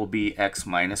that will be x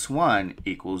minus 1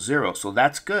 equals 0. So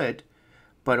that's good.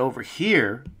 But over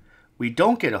here, we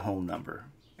don't get a whole number.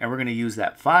 And we're going to use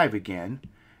that 5 again.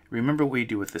 Remember what we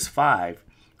do with this 5?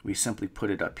 We simply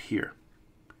put it up here,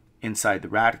 inside the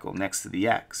radical, next to the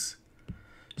x.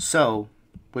 So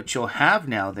what you'll have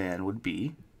now then would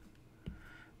be,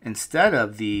 instead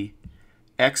of the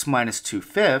x minus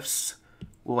 2/5,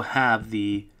 we'll have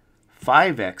the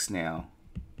 5x now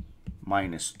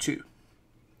minus 2.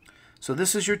 So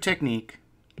this is your technique.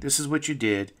 This is what you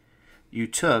did. You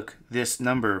took this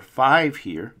number 5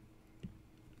 here,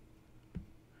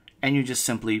 and you just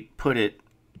simply put it,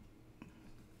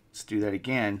 let's do that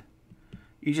again,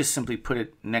 you just simply put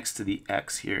it next to the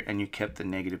x here, and you kept the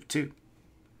negative 2.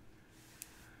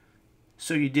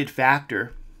 So you did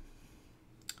factor,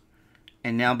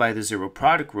 and now by the zero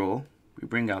product rule, we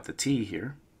bring out the t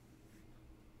here,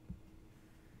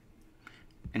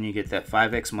 and you get that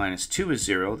 5x minus 2 is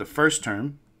 0, the first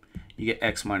term. You get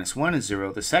x minus 1 is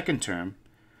 0, the second term,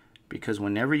 because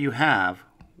whenever you have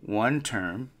one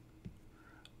term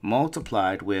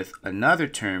multiplied with another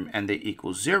term and they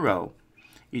equal 0,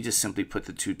 you just simply put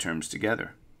the two terms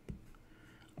together.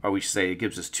 Or we should say it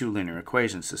gives us two linear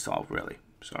equations to solve, really.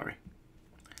 Sorry.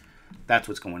 That's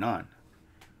what's going on.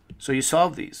 So you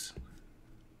solve these.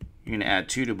 You're going to add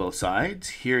 2 to both sides.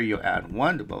 Here you'll add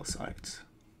 1 to both sides.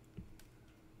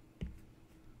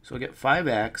 So we'll get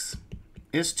 5x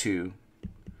is 2,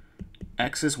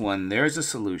 x is 1. There's a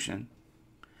solution.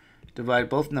 Divide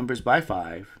both numbers by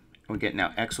 5, and we get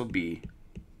now x will be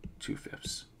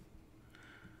 2/5.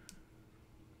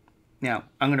 Now,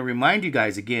 I'm going to remind you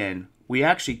guys again, we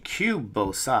actually cube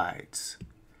both sides.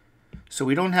 So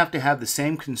we don't have to have the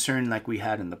same concern like we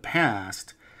had in the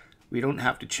past. We don't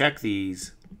have to check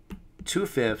these.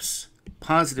 2/5,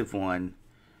 positive 1,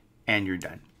 and you're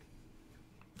done.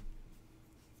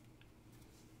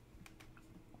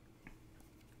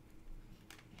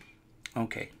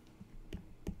 Okay.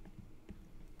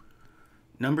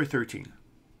 Number 13.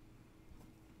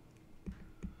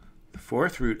 The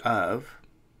fourth root of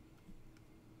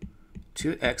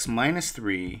 2x minus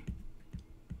 3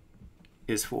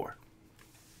 is 4.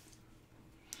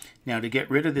 Now to get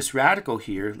rid of this radical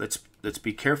here, let's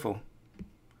be careful.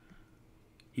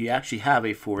 You actually have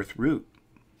a fourth root.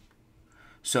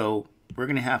 So we're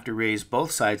going to have to raise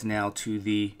both sides now to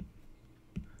the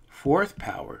fourth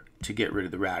power to get rid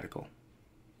of the radical.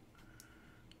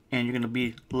 And you're going to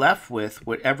be left with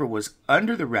whatever was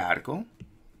under the radical.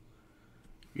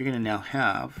 You're going to now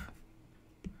have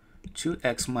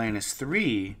 2x minus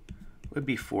 3 would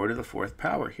be 4 to the fourth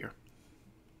power here.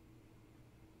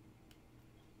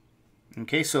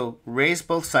 Okay, so raise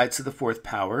both sides to the fourth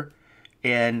power,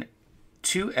 and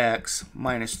 2x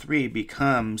minus 3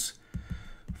 becomes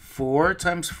 4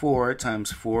 times 4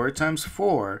 times 4 times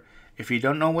 4. If you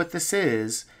don't know what this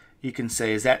is, you can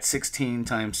say, is that 16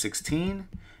 times 16?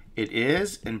 It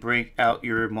is, and break out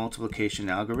your multiplication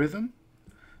algorithm.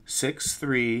 6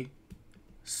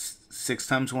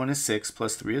 times 1 is 6,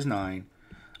 plus 3 is 9.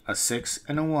 A 6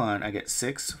 and a 1, I get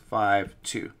 6, 5,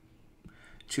 2.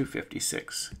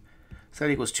 256. So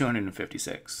that equals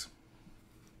 256.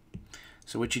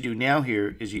 So what you do now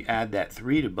here is you add that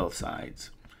 3 to both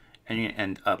sides, and you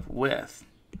end up with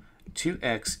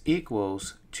 2x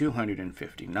equals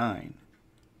 259.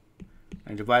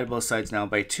 And divide both sides now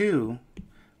by 2,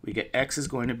 we get x is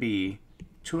going to be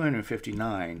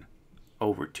 259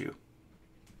 over 2.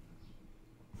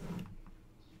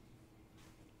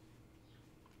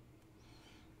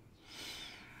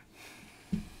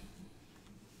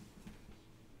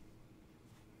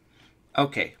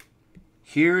 Okay,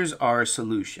 here's our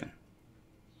solution.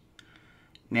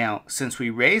 Now, since we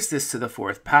raised this to the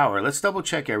fourth power, let's double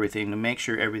check everything to make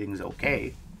sure everything's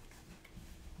okay.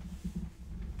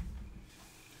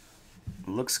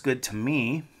 Looks good to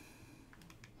me.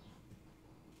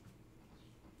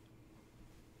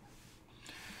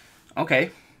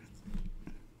 Okay.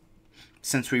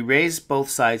 Since we raised both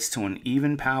sides to an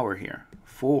even power here,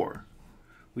 4,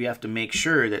 we have to make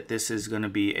sure that this is going to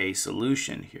be a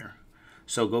solution here.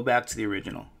 So go back to the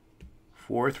original.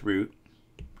 Fourth root,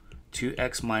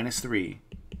 2x minus 3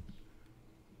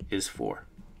 is 4.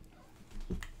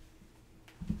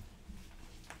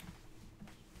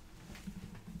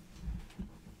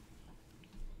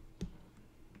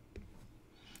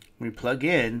 We plug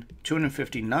in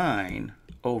 259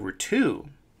 over 2.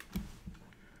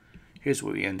 Here's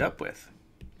what we end up with.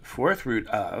 Fourth root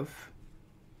of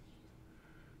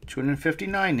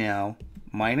 259 now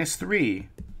minus 3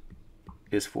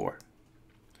 is 4.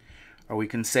 Or we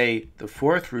can say the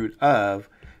fourth root of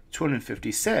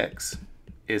 256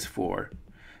 is 4.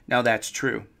 Now that's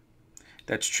true.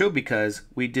 That's true because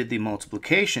we did the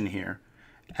multiplication here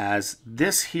as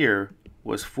this here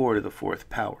was 4 to the fourth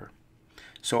power.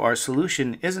 So our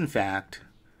solution is in fact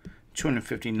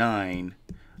 259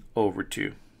 over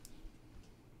 2.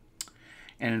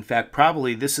 And in fact,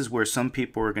 probably this is where some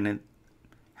people are going to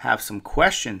have some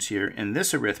questions here in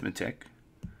this arithmetic.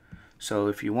 So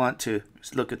if you want to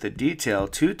look at the detail,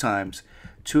 2 times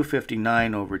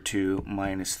 259 over 2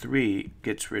 minus 3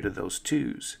 gets rid of those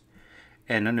 2's.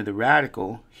 And under the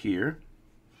radical here,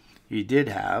 you did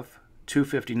have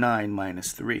 259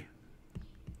 minus 3,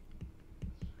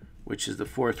 which is the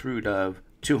fourth root of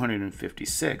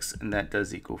 256, and that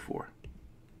does equal 4.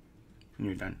 And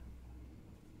you're done.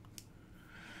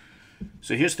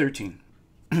 So here's 13.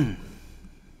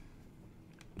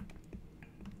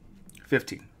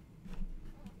 15.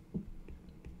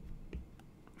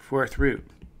 Fourth root,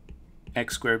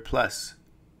 x squared plus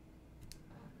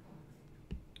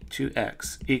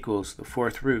 2x equals the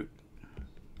fourth root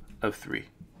of 3.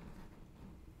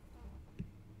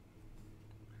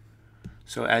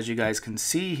 So as you guys can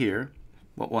see here,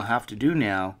 what we'll have to do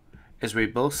now is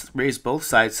raise both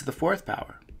sides to the fourth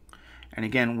power. And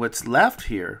again, what's left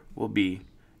here will be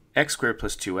x squared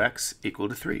plus 2x equal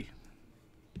to 3.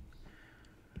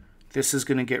 This is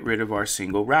going to get rid of our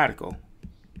single radical.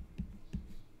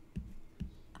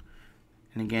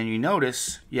 And again, you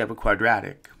notice you have a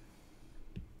quadratic.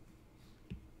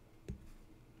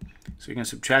 So you're going to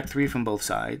subtract 3 from both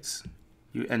sides.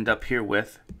 You end up here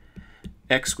with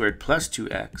x squared plus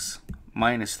 2x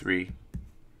minus 3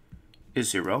 is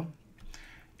 0.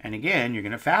 And again, you're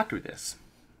going to factor this.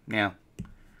 Now,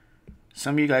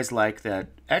 some of you guys like that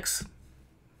x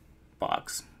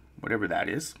box, whatever that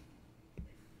is.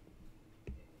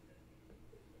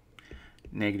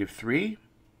 Negative 3,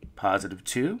 positive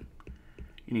 2.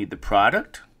 You need the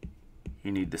product.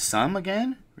 You need the sum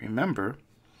again. Remember,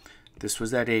 this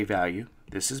was that a value,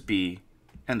 this is b,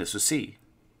 and this was c.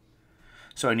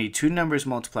 So I need two numbers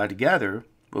multiplied together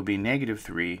will be negative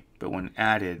 3, but when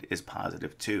added is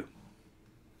positive 2.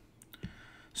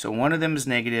 So one of them is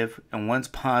negative and one's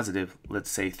positive.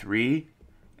 Let's say 3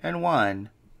 and 1,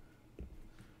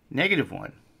 negative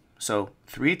 1. So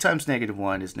 3 times negative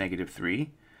 1 is negative 3.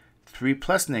 3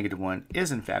 plus negative 1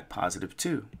 is in fact positive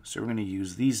 2. So we're going to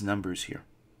use these numbers here.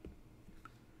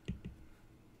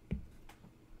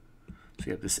 So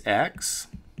you have this x,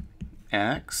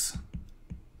 x.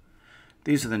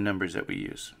 These are the numbers that we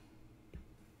use.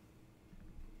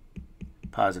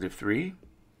 Positive 3,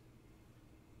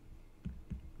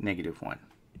 negative 1.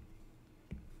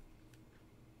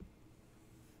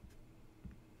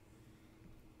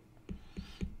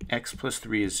 X plus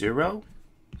 3 is 0.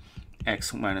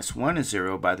 X minus 1 is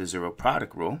 0 by the zero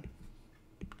product rule.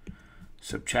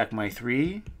 Subtract my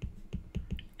 3,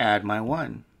 add my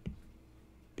 1.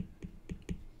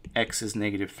 X is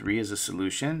negative 3 as a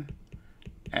solution.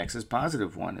 X is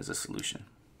positive 1 as a solution.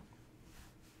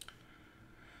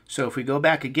 So if we go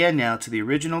back again now to the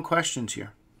original questions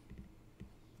here.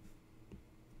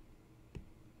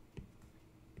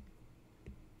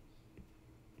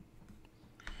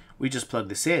 We just plug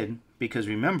this in because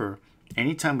remember,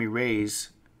 anytime we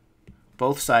raise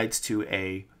both sides to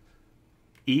a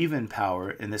even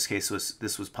power, in this case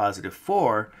this was positive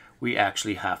 4, we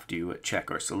actually have to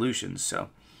check our solutions. So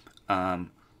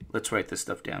let's write this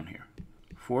stuff down here.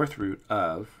 4th root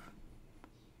of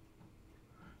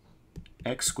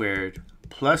x squared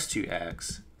plus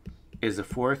 2x is the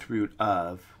 4th root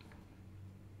of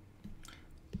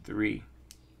 3.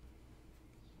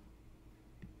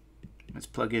 Let's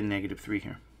plug in negative 3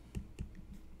 here.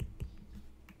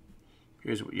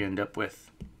 Here's what you end up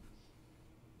with.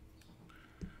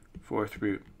 4th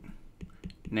root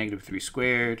negative 3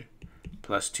 squared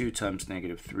plus 2 times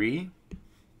negative 3.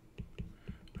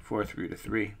 4th root of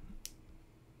 3.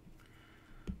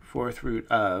 4th root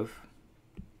of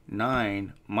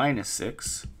 9 minus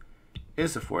 6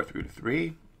 is the 4th root of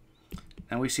 3.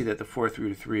 And we see that the 4th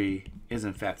root of 3 is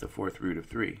in fact the 4th root of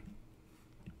 3.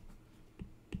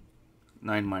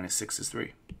 9 minus 6 is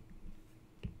 3.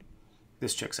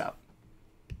 This checks out.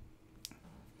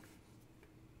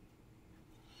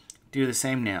 Do the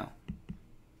same now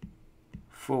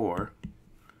for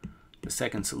the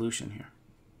second solution here.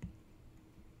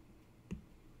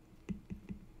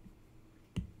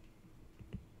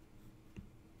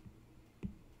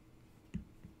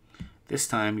 This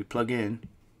time you plug in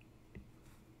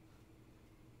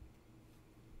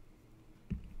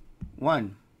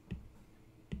 1.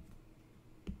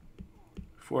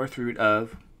 4th root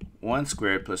of 1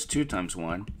 squared plus 2 times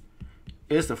 1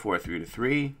 is the 4th root of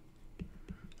 3.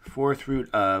 4th root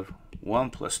of 1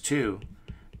 plus 2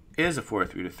 is the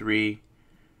 4th root of 3.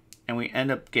 And we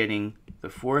end up getting the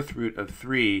 4th root of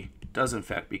 3 does in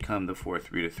fact become the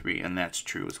 4th root of 3, and that's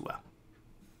true as well.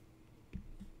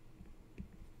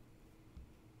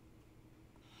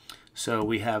 So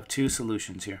we have two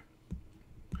solutions here.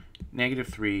 Negative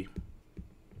 3,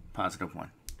 positive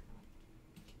 1.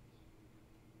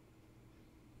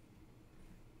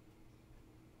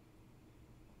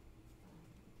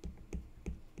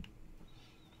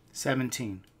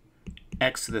 (17)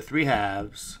 x to the 3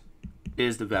 halves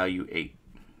is the value 8.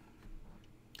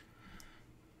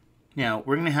 Now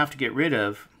we're going to have to get rid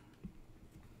of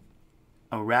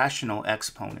a rational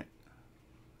exponent,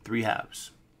 3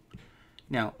 halves.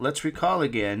 Now let's recall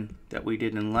again that we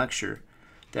did in lecture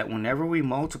that whenever we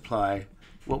multiply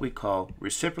what we call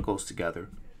reciprocals together,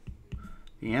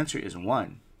 the answer is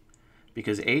 1,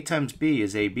 because a times b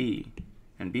is ab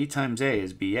and b times a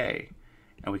is ba.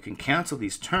 And we can cancel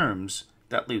these terms.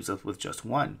 That leaves us with just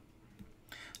 1.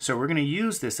 So we're going to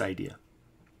use this idea.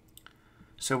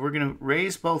 So we're going to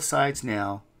raise both sides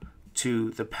now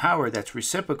to the power that's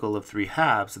reciprocal of 3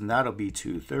 halves, and that'll be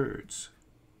 2/3.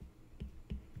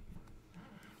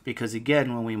 Because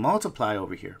again, when we multiply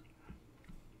over here,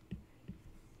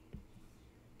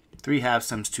 3 halves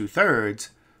times 2/3,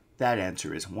 that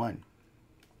answer is 1.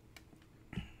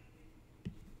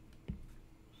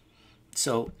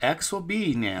 So x will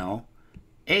be now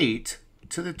 8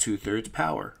 to the 2/3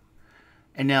 power.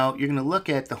 And now you're going to look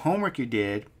at the homework you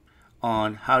did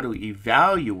on how to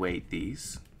evaluate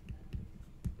these.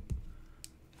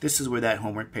 This is where that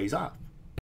homework pays off.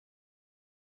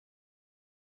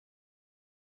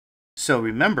 So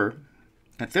remember,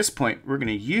 at this point, we're going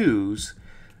to use,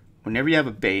 whenever you have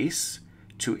a base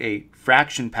to a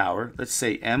fraction power, let's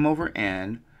say m over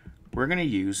n, we're going to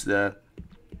use the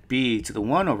b to the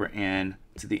 1 over n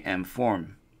to the m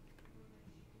form.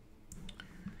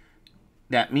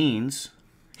 That means,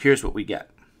 here's what we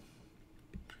get.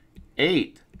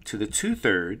 8 to the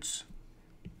 2/3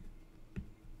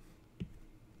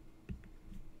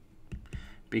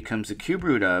 becomes the cube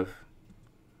root of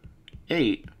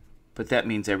 8, but that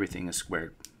means everything is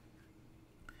squared.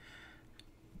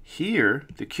 Here,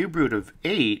 the cube root of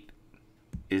 8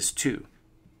 is 2.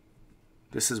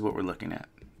 This is what we're looking at.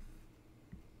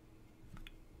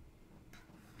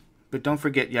 But don't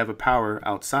forget you have a power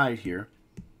outside here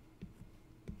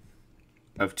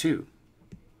of 2.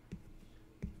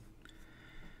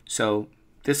 So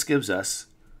this gives us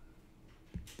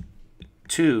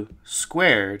 2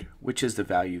 squared, which is the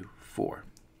value 4.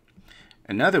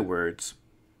 In other words,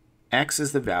 x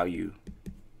is the value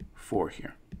 4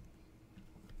 here.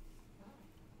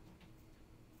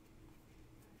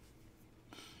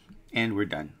 And we're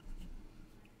done.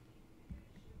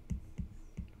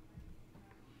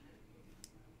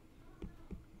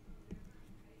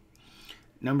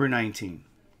 Number 19.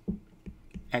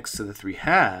 X to the 3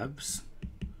 halves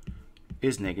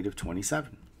is negative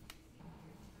 27.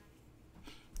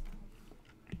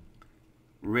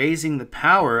 Raising the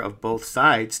power of both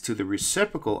sides to the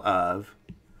reciprocal of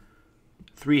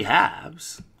 3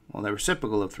 halves, well, the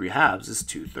reciprocal of 3 halves is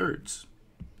 2/3.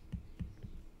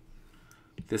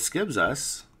 This gives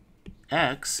us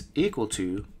x equal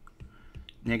to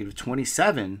negative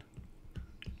 27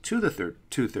 to the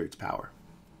 2/3 power.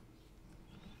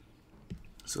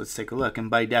 So let's take a look. And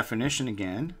by definition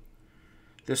again,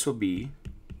 this will be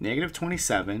negative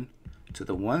 27 to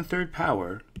the 1/3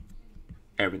 power,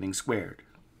 everything squared.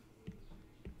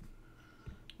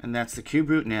 And that's the cube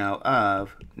root now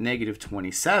of negative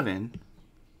 27.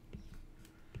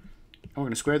 And we're going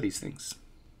to square these things.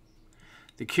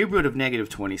 The cube root of negative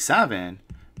 27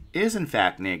 is in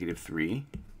fact negative 3.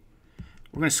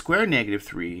 We're going to square negative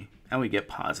 3 and we get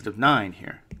positive 9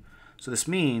 here. So this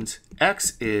means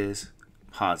x is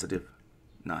positive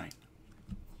 9.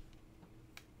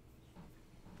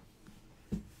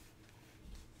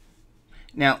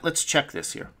 Now let's check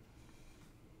this here.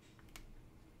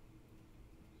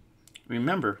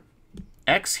 Remember,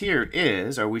 x here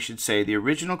is, or we should say the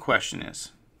original question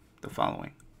is the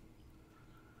following.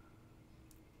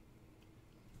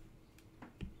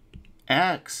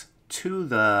 X to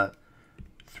the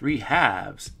 3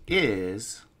 halves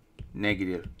is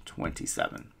negative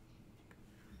 27.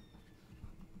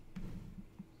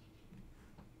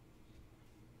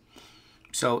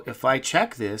 So if I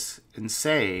check this and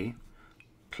say,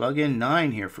 plug in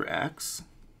 9 here for x,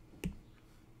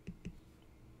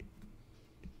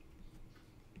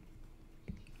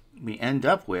 we end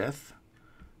up with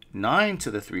 9 to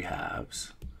the 3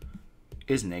 halves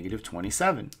is negative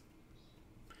 27,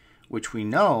 which we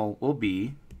know will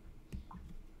be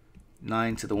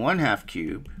 9 to the 1/2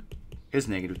 cube is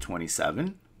negative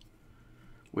 27,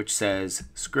 which says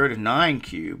square root of 9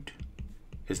 cubed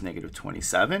is negative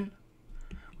 27,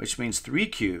 which means 3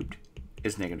 cubed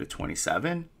is negative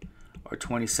 27, or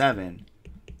 27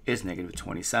 is negative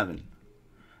 27.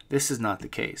 This is not the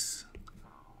case.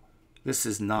 This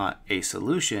is not a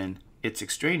solution, it's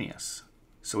extraneous,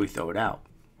 so we throw it out.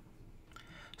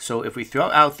 So if we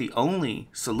throw out the only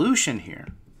solution here,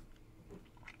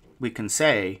 we can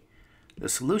say the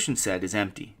solution set is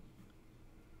empty.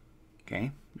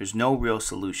 Okay? There's no real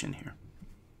solution here.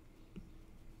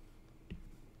 You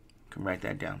can write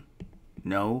that down.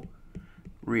 No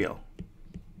real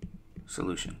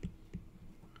solution.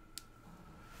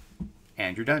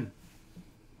 And you're done.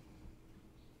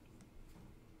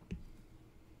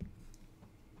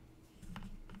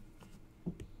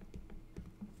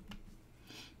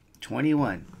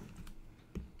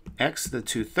 X to the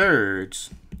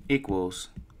 2/3 equals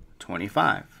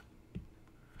 25.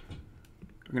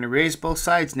 We're going to raise both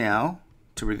sides now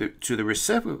to the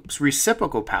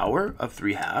reciprocal power of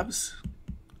 3 halves.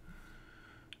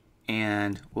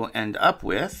 And we'll end up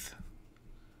with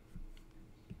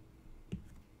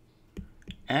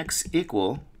x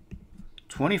equal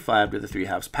 25 to the 3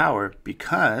 halves power,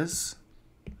 because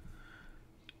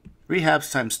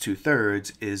 3/2 times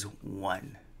 2/3 is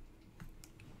 1.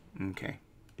 Okay.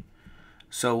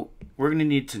 So we're going to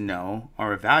need to know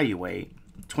or evaluate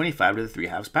 25 to the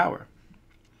 3/2 power.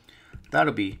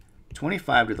 That'll be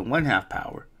 25 to the 1/2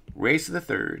 power raised to the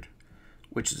third,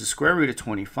 which is the square root of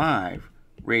 25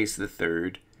 raised to the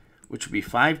third, which would be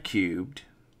 5 cubed,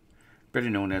 better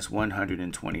known as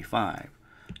 125.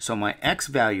 So my x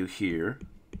value here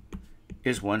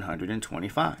is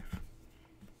 125.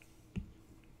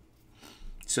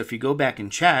 So if you go back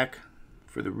and check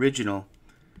for the original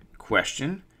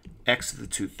question, x to the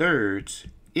 2/3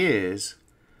 is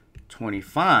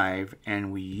 25,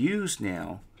 and we use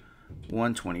now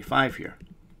 125 here.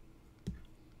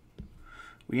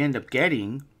 We end up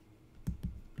getting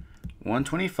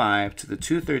 125 to the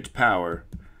 2/3 power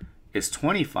is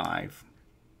 25,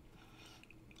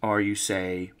 or you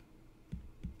say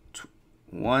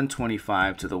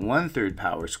 125 to the 1/3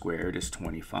 power squared is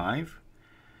 25.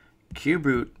 Cube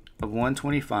root of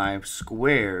 125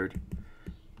 squared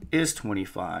is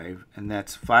 25, and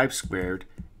that's 5 squared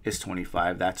is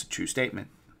 25. That's a true statement.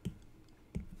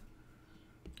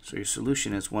 So your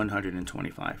solution is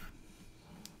 125.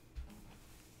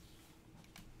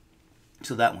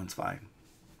 So that one's fine.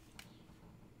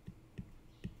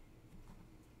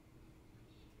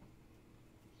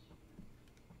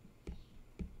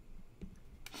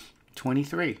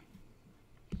 (23)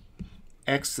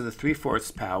 X to the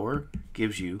 3/4 power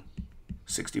gives you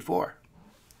 64.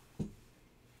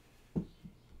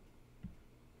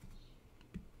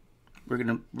 We're going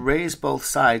to raise both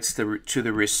sides to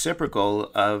the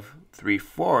reciprocal of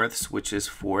 3/4, which is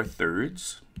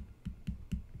 4/3.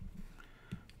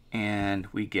 And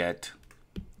we get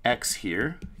x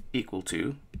here equal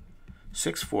to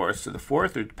 6/4 to the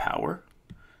 4/3 power,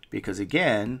 because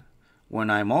again, when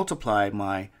I multiply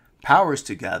my powers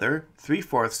together,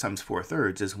 3/4 times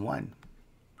 4/3 is 1.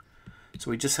 So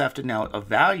we just have to now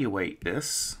evaluate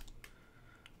this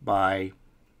by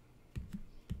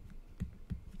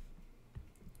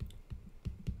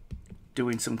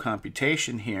doing some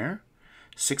computation here.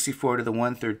 64 to the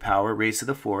 1/3 power raised to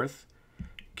the 4th,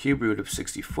 cube root of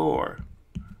 64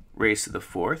 raised to the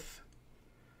 4th.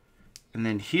 And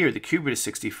then here, the cube root of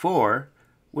 64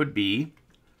 would be,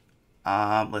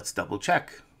 let's double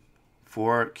check.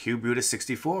 4 cube root of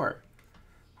 64.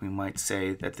 We might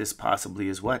say that this possibly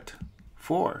is what?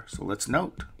 4. So let's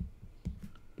note.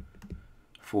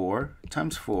 4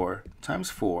 times 4 times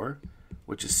 4,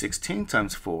 which is 16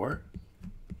 times 4,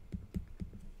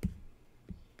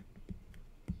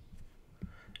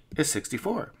 is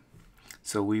 64.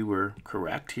 So we were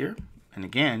correct here. And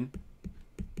again,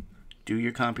 do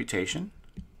your computation.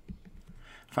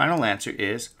 Final answer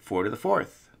is 4 to the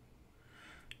 4th.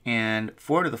 And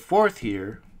 4 to the 4th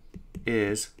here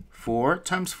is 4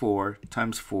 times 4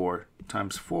 times 4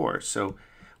 times 4. So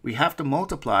we have to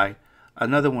multiply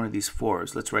another one of these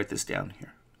 4s. Let's write this down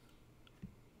here.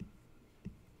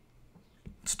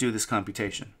 Let's do this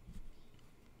computation.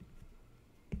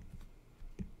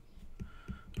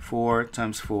 4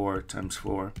 times 4 times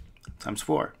 4 times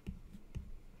 4.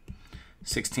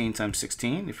 16 times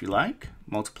 16, if you like.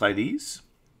 Multiply these.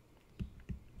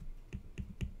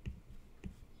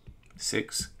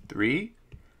 6, 3.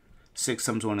 6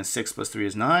 times 1 is 6 plus 3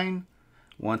 is 9.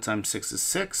 1 times 6 is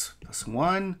 6 plus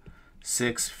 1.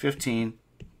 6, 15,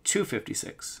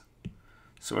 256.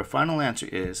 So our final answer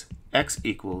is x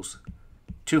equals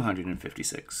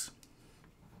 256.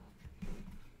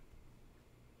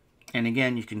 And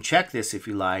again, you can check this if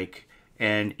you like,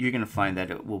 and you're going to find that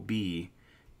it will be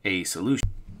a solution.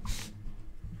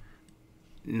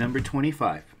 Number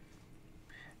 25.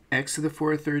 X to the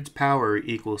 4/3 power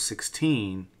equals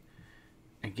 16.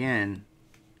 Again,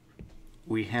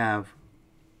 we have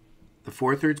the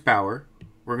 4/3 power.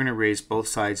 We're going to raise both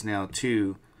sides now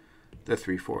to the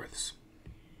 3/4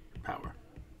 power.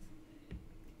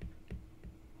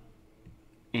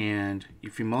 And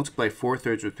if you multiply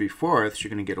 4/3 with 3/4, you're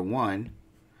going to get a 1.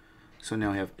 So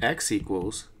now we have x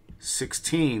equals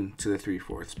 16 to the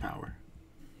 3/4 power.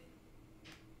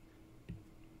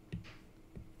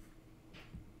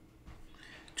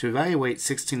 To evaluate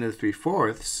 16 to the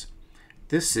 3/4,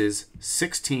 this is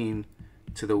 16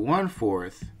 to the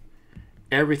 1/4,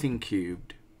 everything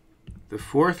cubed. The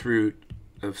 4th root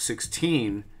of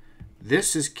 16,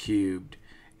 this is cubed,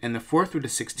 and the 4th root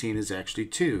of 16 is actually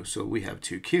 2, so we have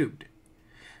 2 cubed.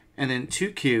 And then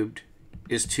 2 cubed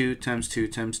is 2 times 2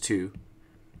 times 2,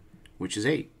 which is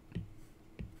 8.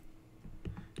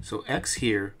 So x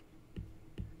here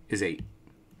is 8.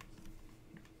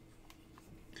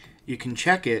 You can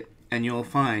check it, and you'll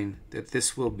find that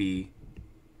this will be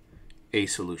a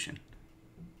solution.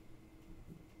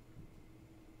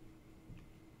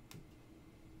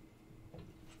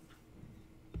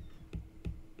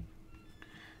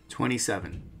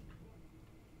 27.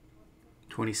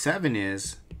 27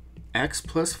 is x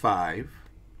plus 5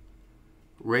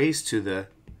 raised to the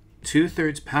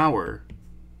 2/3 power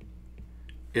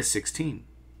is 16.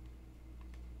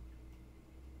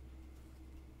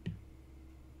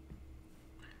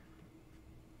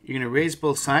 You're going to raise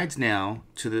both sides now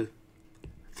to the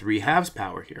 3/2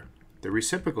 power here, the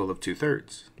reciprocal of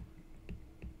 2/3.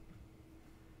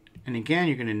 And again,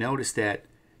 you're going to notice that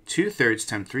 2/3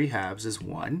 times 3/2 is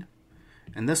 1.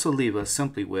 And this will leave us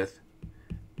simply with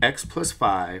x plus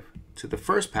 5 to the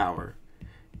first power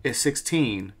is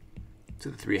 16 to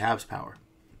the 3/2 power.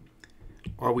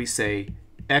 Or we say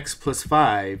x plus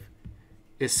 5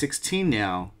 is 16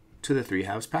 now to the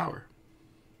 3/2 power.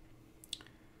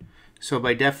 So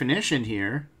by definition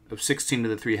here of 16 to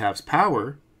the 3/2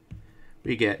 power,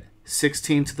 we get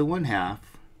 16 to the 1/2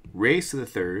 raised to the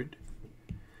third,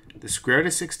 the square root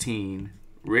of 16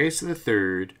 raised to the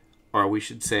third, or we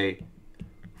should say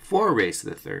 4 raised to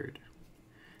the third.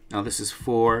 Now this is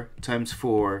 4 times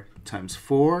 4 times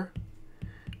 4,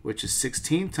 which is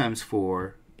 16 times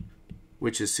 4,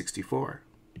 which is 64.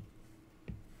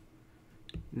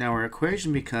 Now our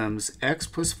equation becomes x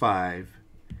plus 5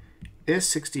 is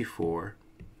 64.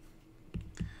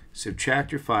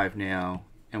 Subtract your 5 now,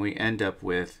 and we end up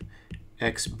with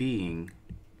x being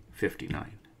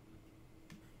 59.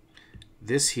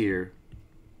 This here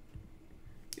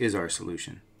is our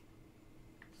solution.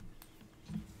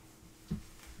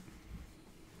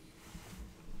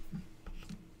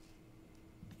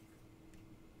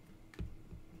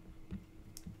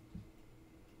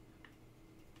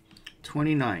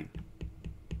 (29)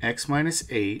 X minus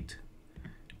 8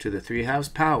 to the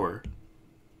 3/2 power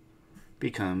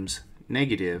becomes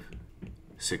negative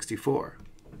 64.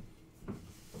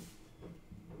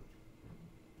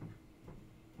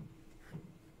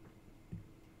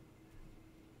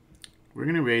 We're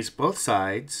going to raise both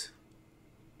sides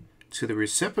to the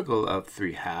reciprocal of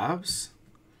 3/2,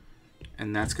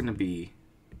 and that's going to be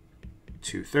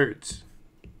 2/3.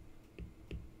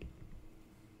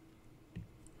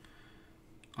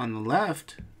 On the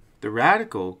left, the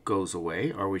radical goes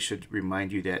away, or we should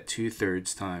remind you that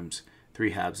 2/3 times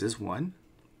 3/2 is 1.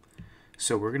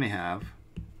 So we're going to have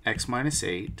x minus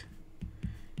 8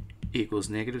 equals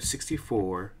negative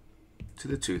 64 to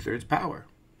the 2/3 power.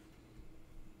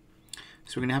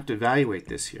 So we're going to have to evaluate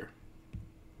this here.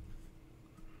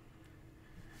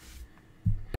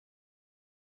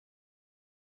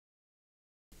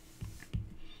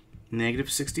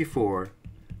 Negative 64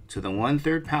 to the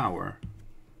 1/3 power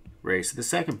raised to the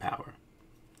second power,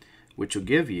 which will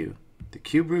give you the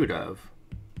cube root of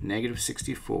negative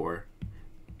 64,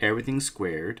 everything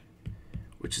squared,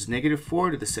 which is negative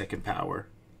 4 to the second power,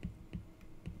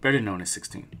 better known as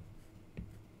 16.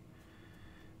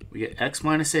 We get x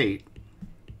minus 8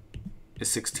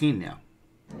 is 16 now,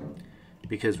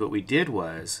 because what we did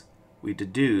was we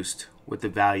deduced what the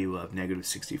value of negative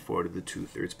 64 to the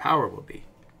 2/3 power will be.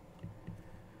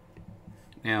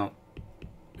 Now,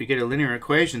 we get a linear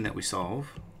equation that we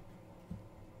solve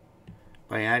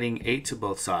by adding 8 to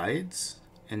both sides,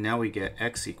 and now we get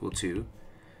x equal to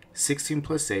 16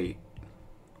 plus 8,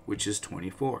 which is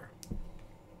 24.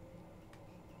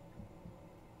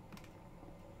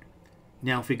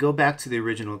 Now if we go back to the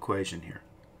original equation here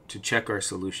to check our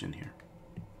solution here,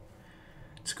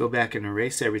 let's go back and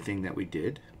erase everything that we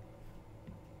did.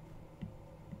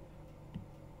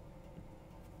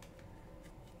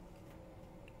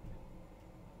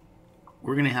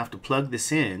 We're going to have to plug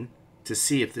this in to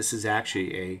see if this is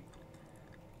actually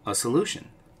a solution.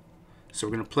 So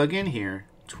we're going to plug in here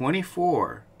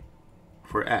 24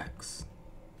 for x.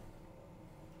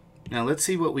 Now let's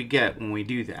see what we get when we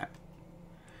do that.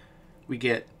 We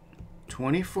get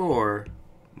 24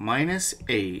 minus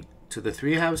 8 to the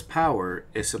 3/2 power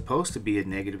is supposed to be a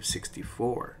negative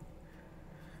 64.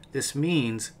 This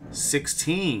means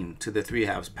 16 to the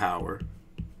 3/2 power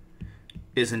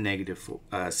is a negative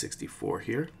 64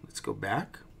 here. Let's go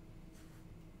back.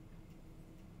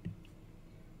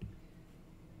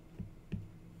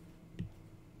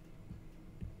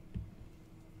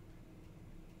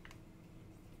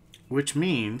 Which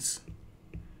means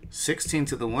 16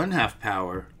 to the 1/2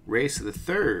 power raised to the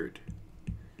third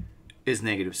is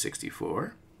negative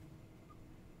 64.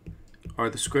 Or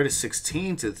the square root of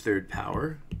 16 to the third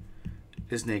power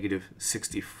is negative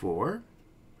 64.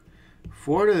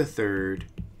 4 to the third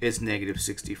is negative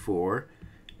 64,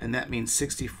 and that means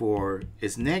 64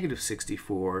 is negative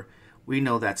 64. We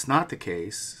know that's not the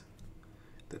case,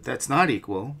 that that's not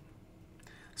equal,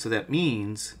 so that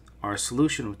means our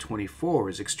solution of 24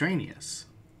 is extraneous.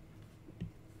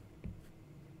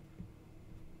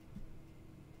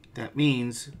 That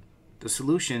means the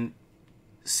solution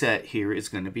set here is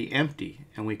going to be empty,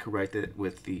 and we could write that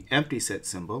with the empty set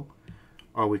symbol,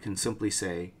 or we can simply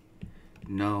say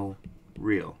no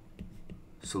real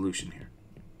solution here.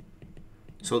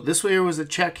 So this way there was a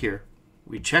check here.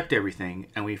 We checked everything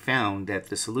and we found that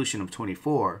the solution of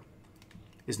 24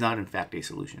 is not in fact a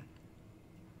solution.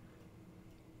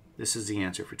 This is the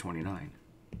answer for 29.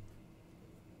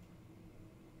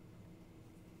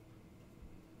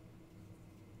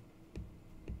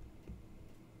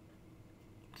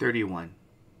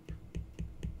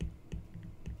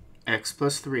 X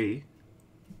plus 3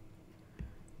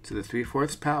 to the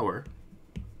 3/4 power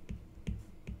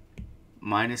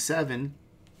minus 7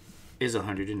 is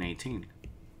 118.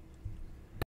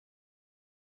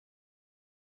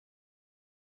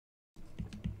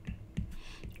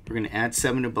 We're going to add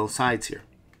 7 to both sides here.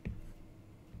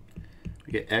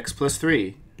 We get x plus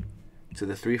 3 to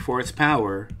the 3/4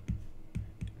 power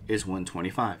is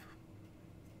 125.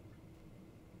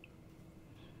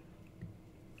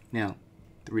 Now,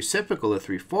 the reciprocal of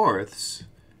 3/4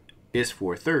 is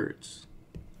 4/3.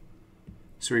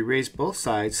 So we raise both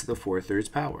sides to the 4/3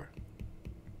 power.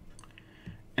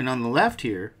 And on the left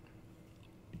here,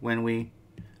 when we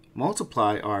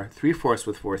multiply our 3/4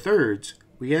 with 4/3,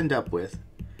 we end up with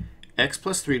x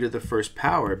plus 3 to the 1st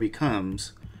power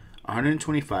becomes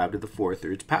 125 to the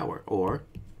 4/3 power, or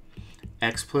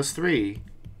x plus 3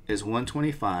 is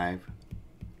 125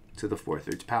 to the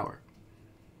 4/3 power.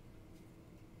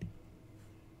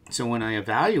 So when I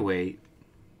evaluate,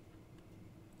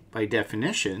 by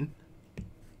definition,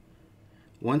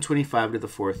 125 to the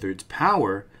 4/3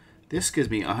 power, this gives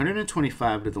me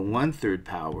 125 to the 1/3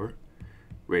 power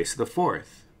raised to the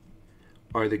 4th,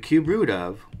 or the cube root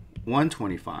of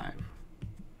 125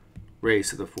 raised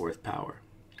to the 4th power.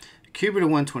 The cube root of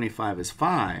 125 is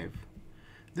 5.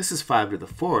 This is 5 to the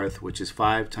 4th, which is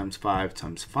 5 times 5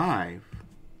 times 5.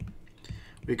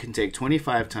 We can take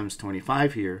 25 times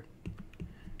 25 here,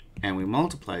 and we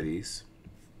multiply these.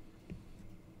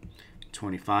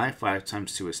 25, 5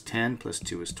 times 2 is 10, plus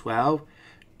 2 is 12.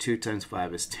 2 times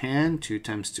 5 is 10. 2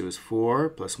 times 2 is 4,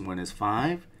 plus 1 is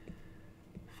 5.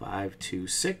 5, 2,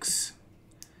 6.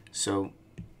 So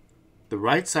the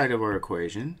right side of our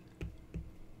equation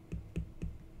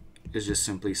is just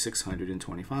simply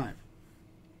 625.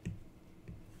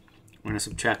 We're going to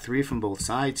subtract 3 from both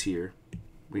sides here.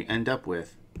 We end up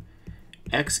with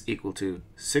x equal to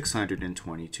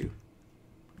 622.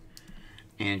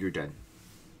 And you're done.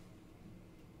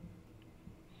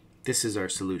 This is our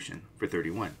solution for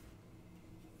 31.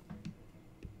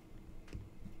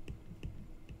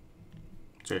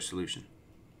 It's our solution.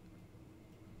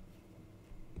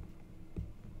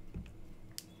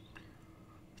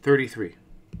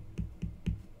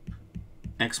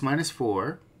 X minus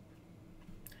 4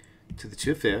 to the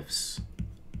 2/5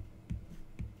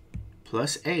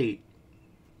 plus 8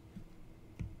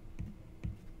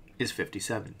 is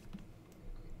 57.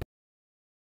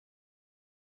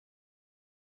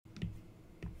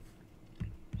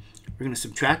 We're going to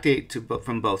subtract 8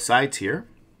 from both sides here.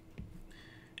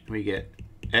 We get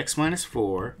x minus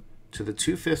 4 to the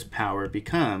 2/5 power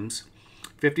becomes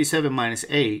 57 minus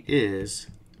 8 is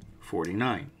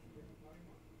 49.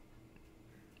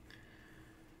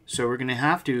 So we're going to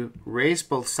have to raise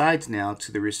both sides now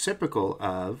to the reciprocal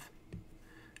of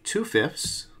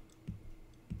 2/5,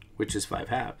 which is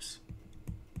 5/2.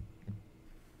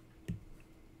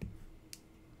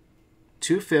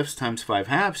 2/5 times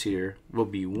 5/2 here will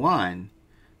be 1.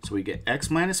 So we get x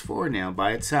minus 4 now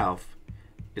by itself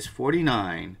is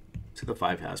 49 to the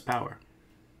 5/2 power.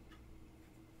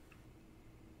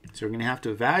 So we're going to have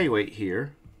to evaluate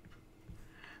here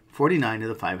 49 to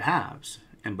the 5/2.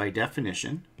 And by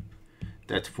definition,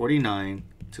 that's 49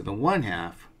 to the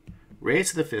 1/2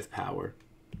 raised to the 5th power,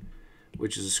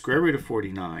 which is the square root of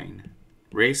 49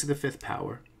 raised to the 5th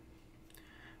power,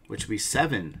 which will be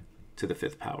 7 to the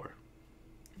 5th power.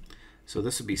 So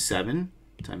this will be 7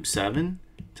 times 7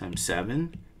 times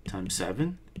 7 times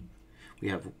 7. We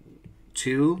have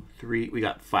 2, 3, we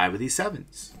got 5 of these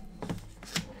 7s.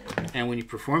 And when you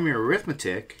perform your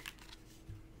arithmetic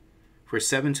for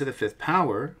 7 to the 5th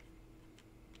power,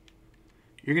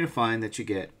 you're going to find that you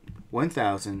get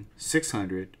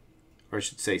 1,600, or I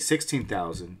should say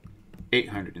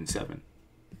 16,807.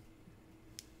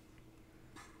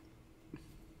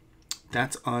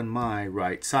 That's on my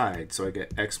right side. So I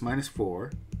get x minus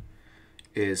 4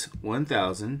 is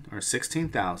 1,000, or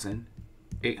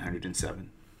 16,807.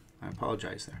 I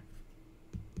apologize there.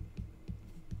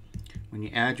 When you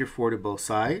add your 4 to both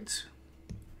sides,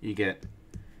 you get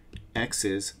x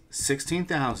is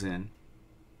 16,811.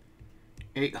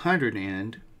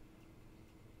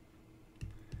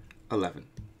 11.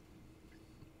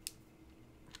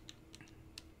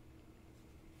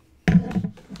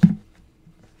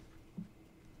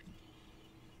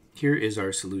 Here is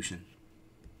our solution.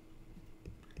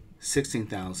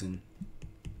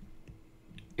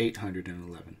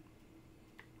 16,811.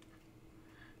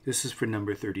 This is for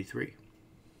number 33.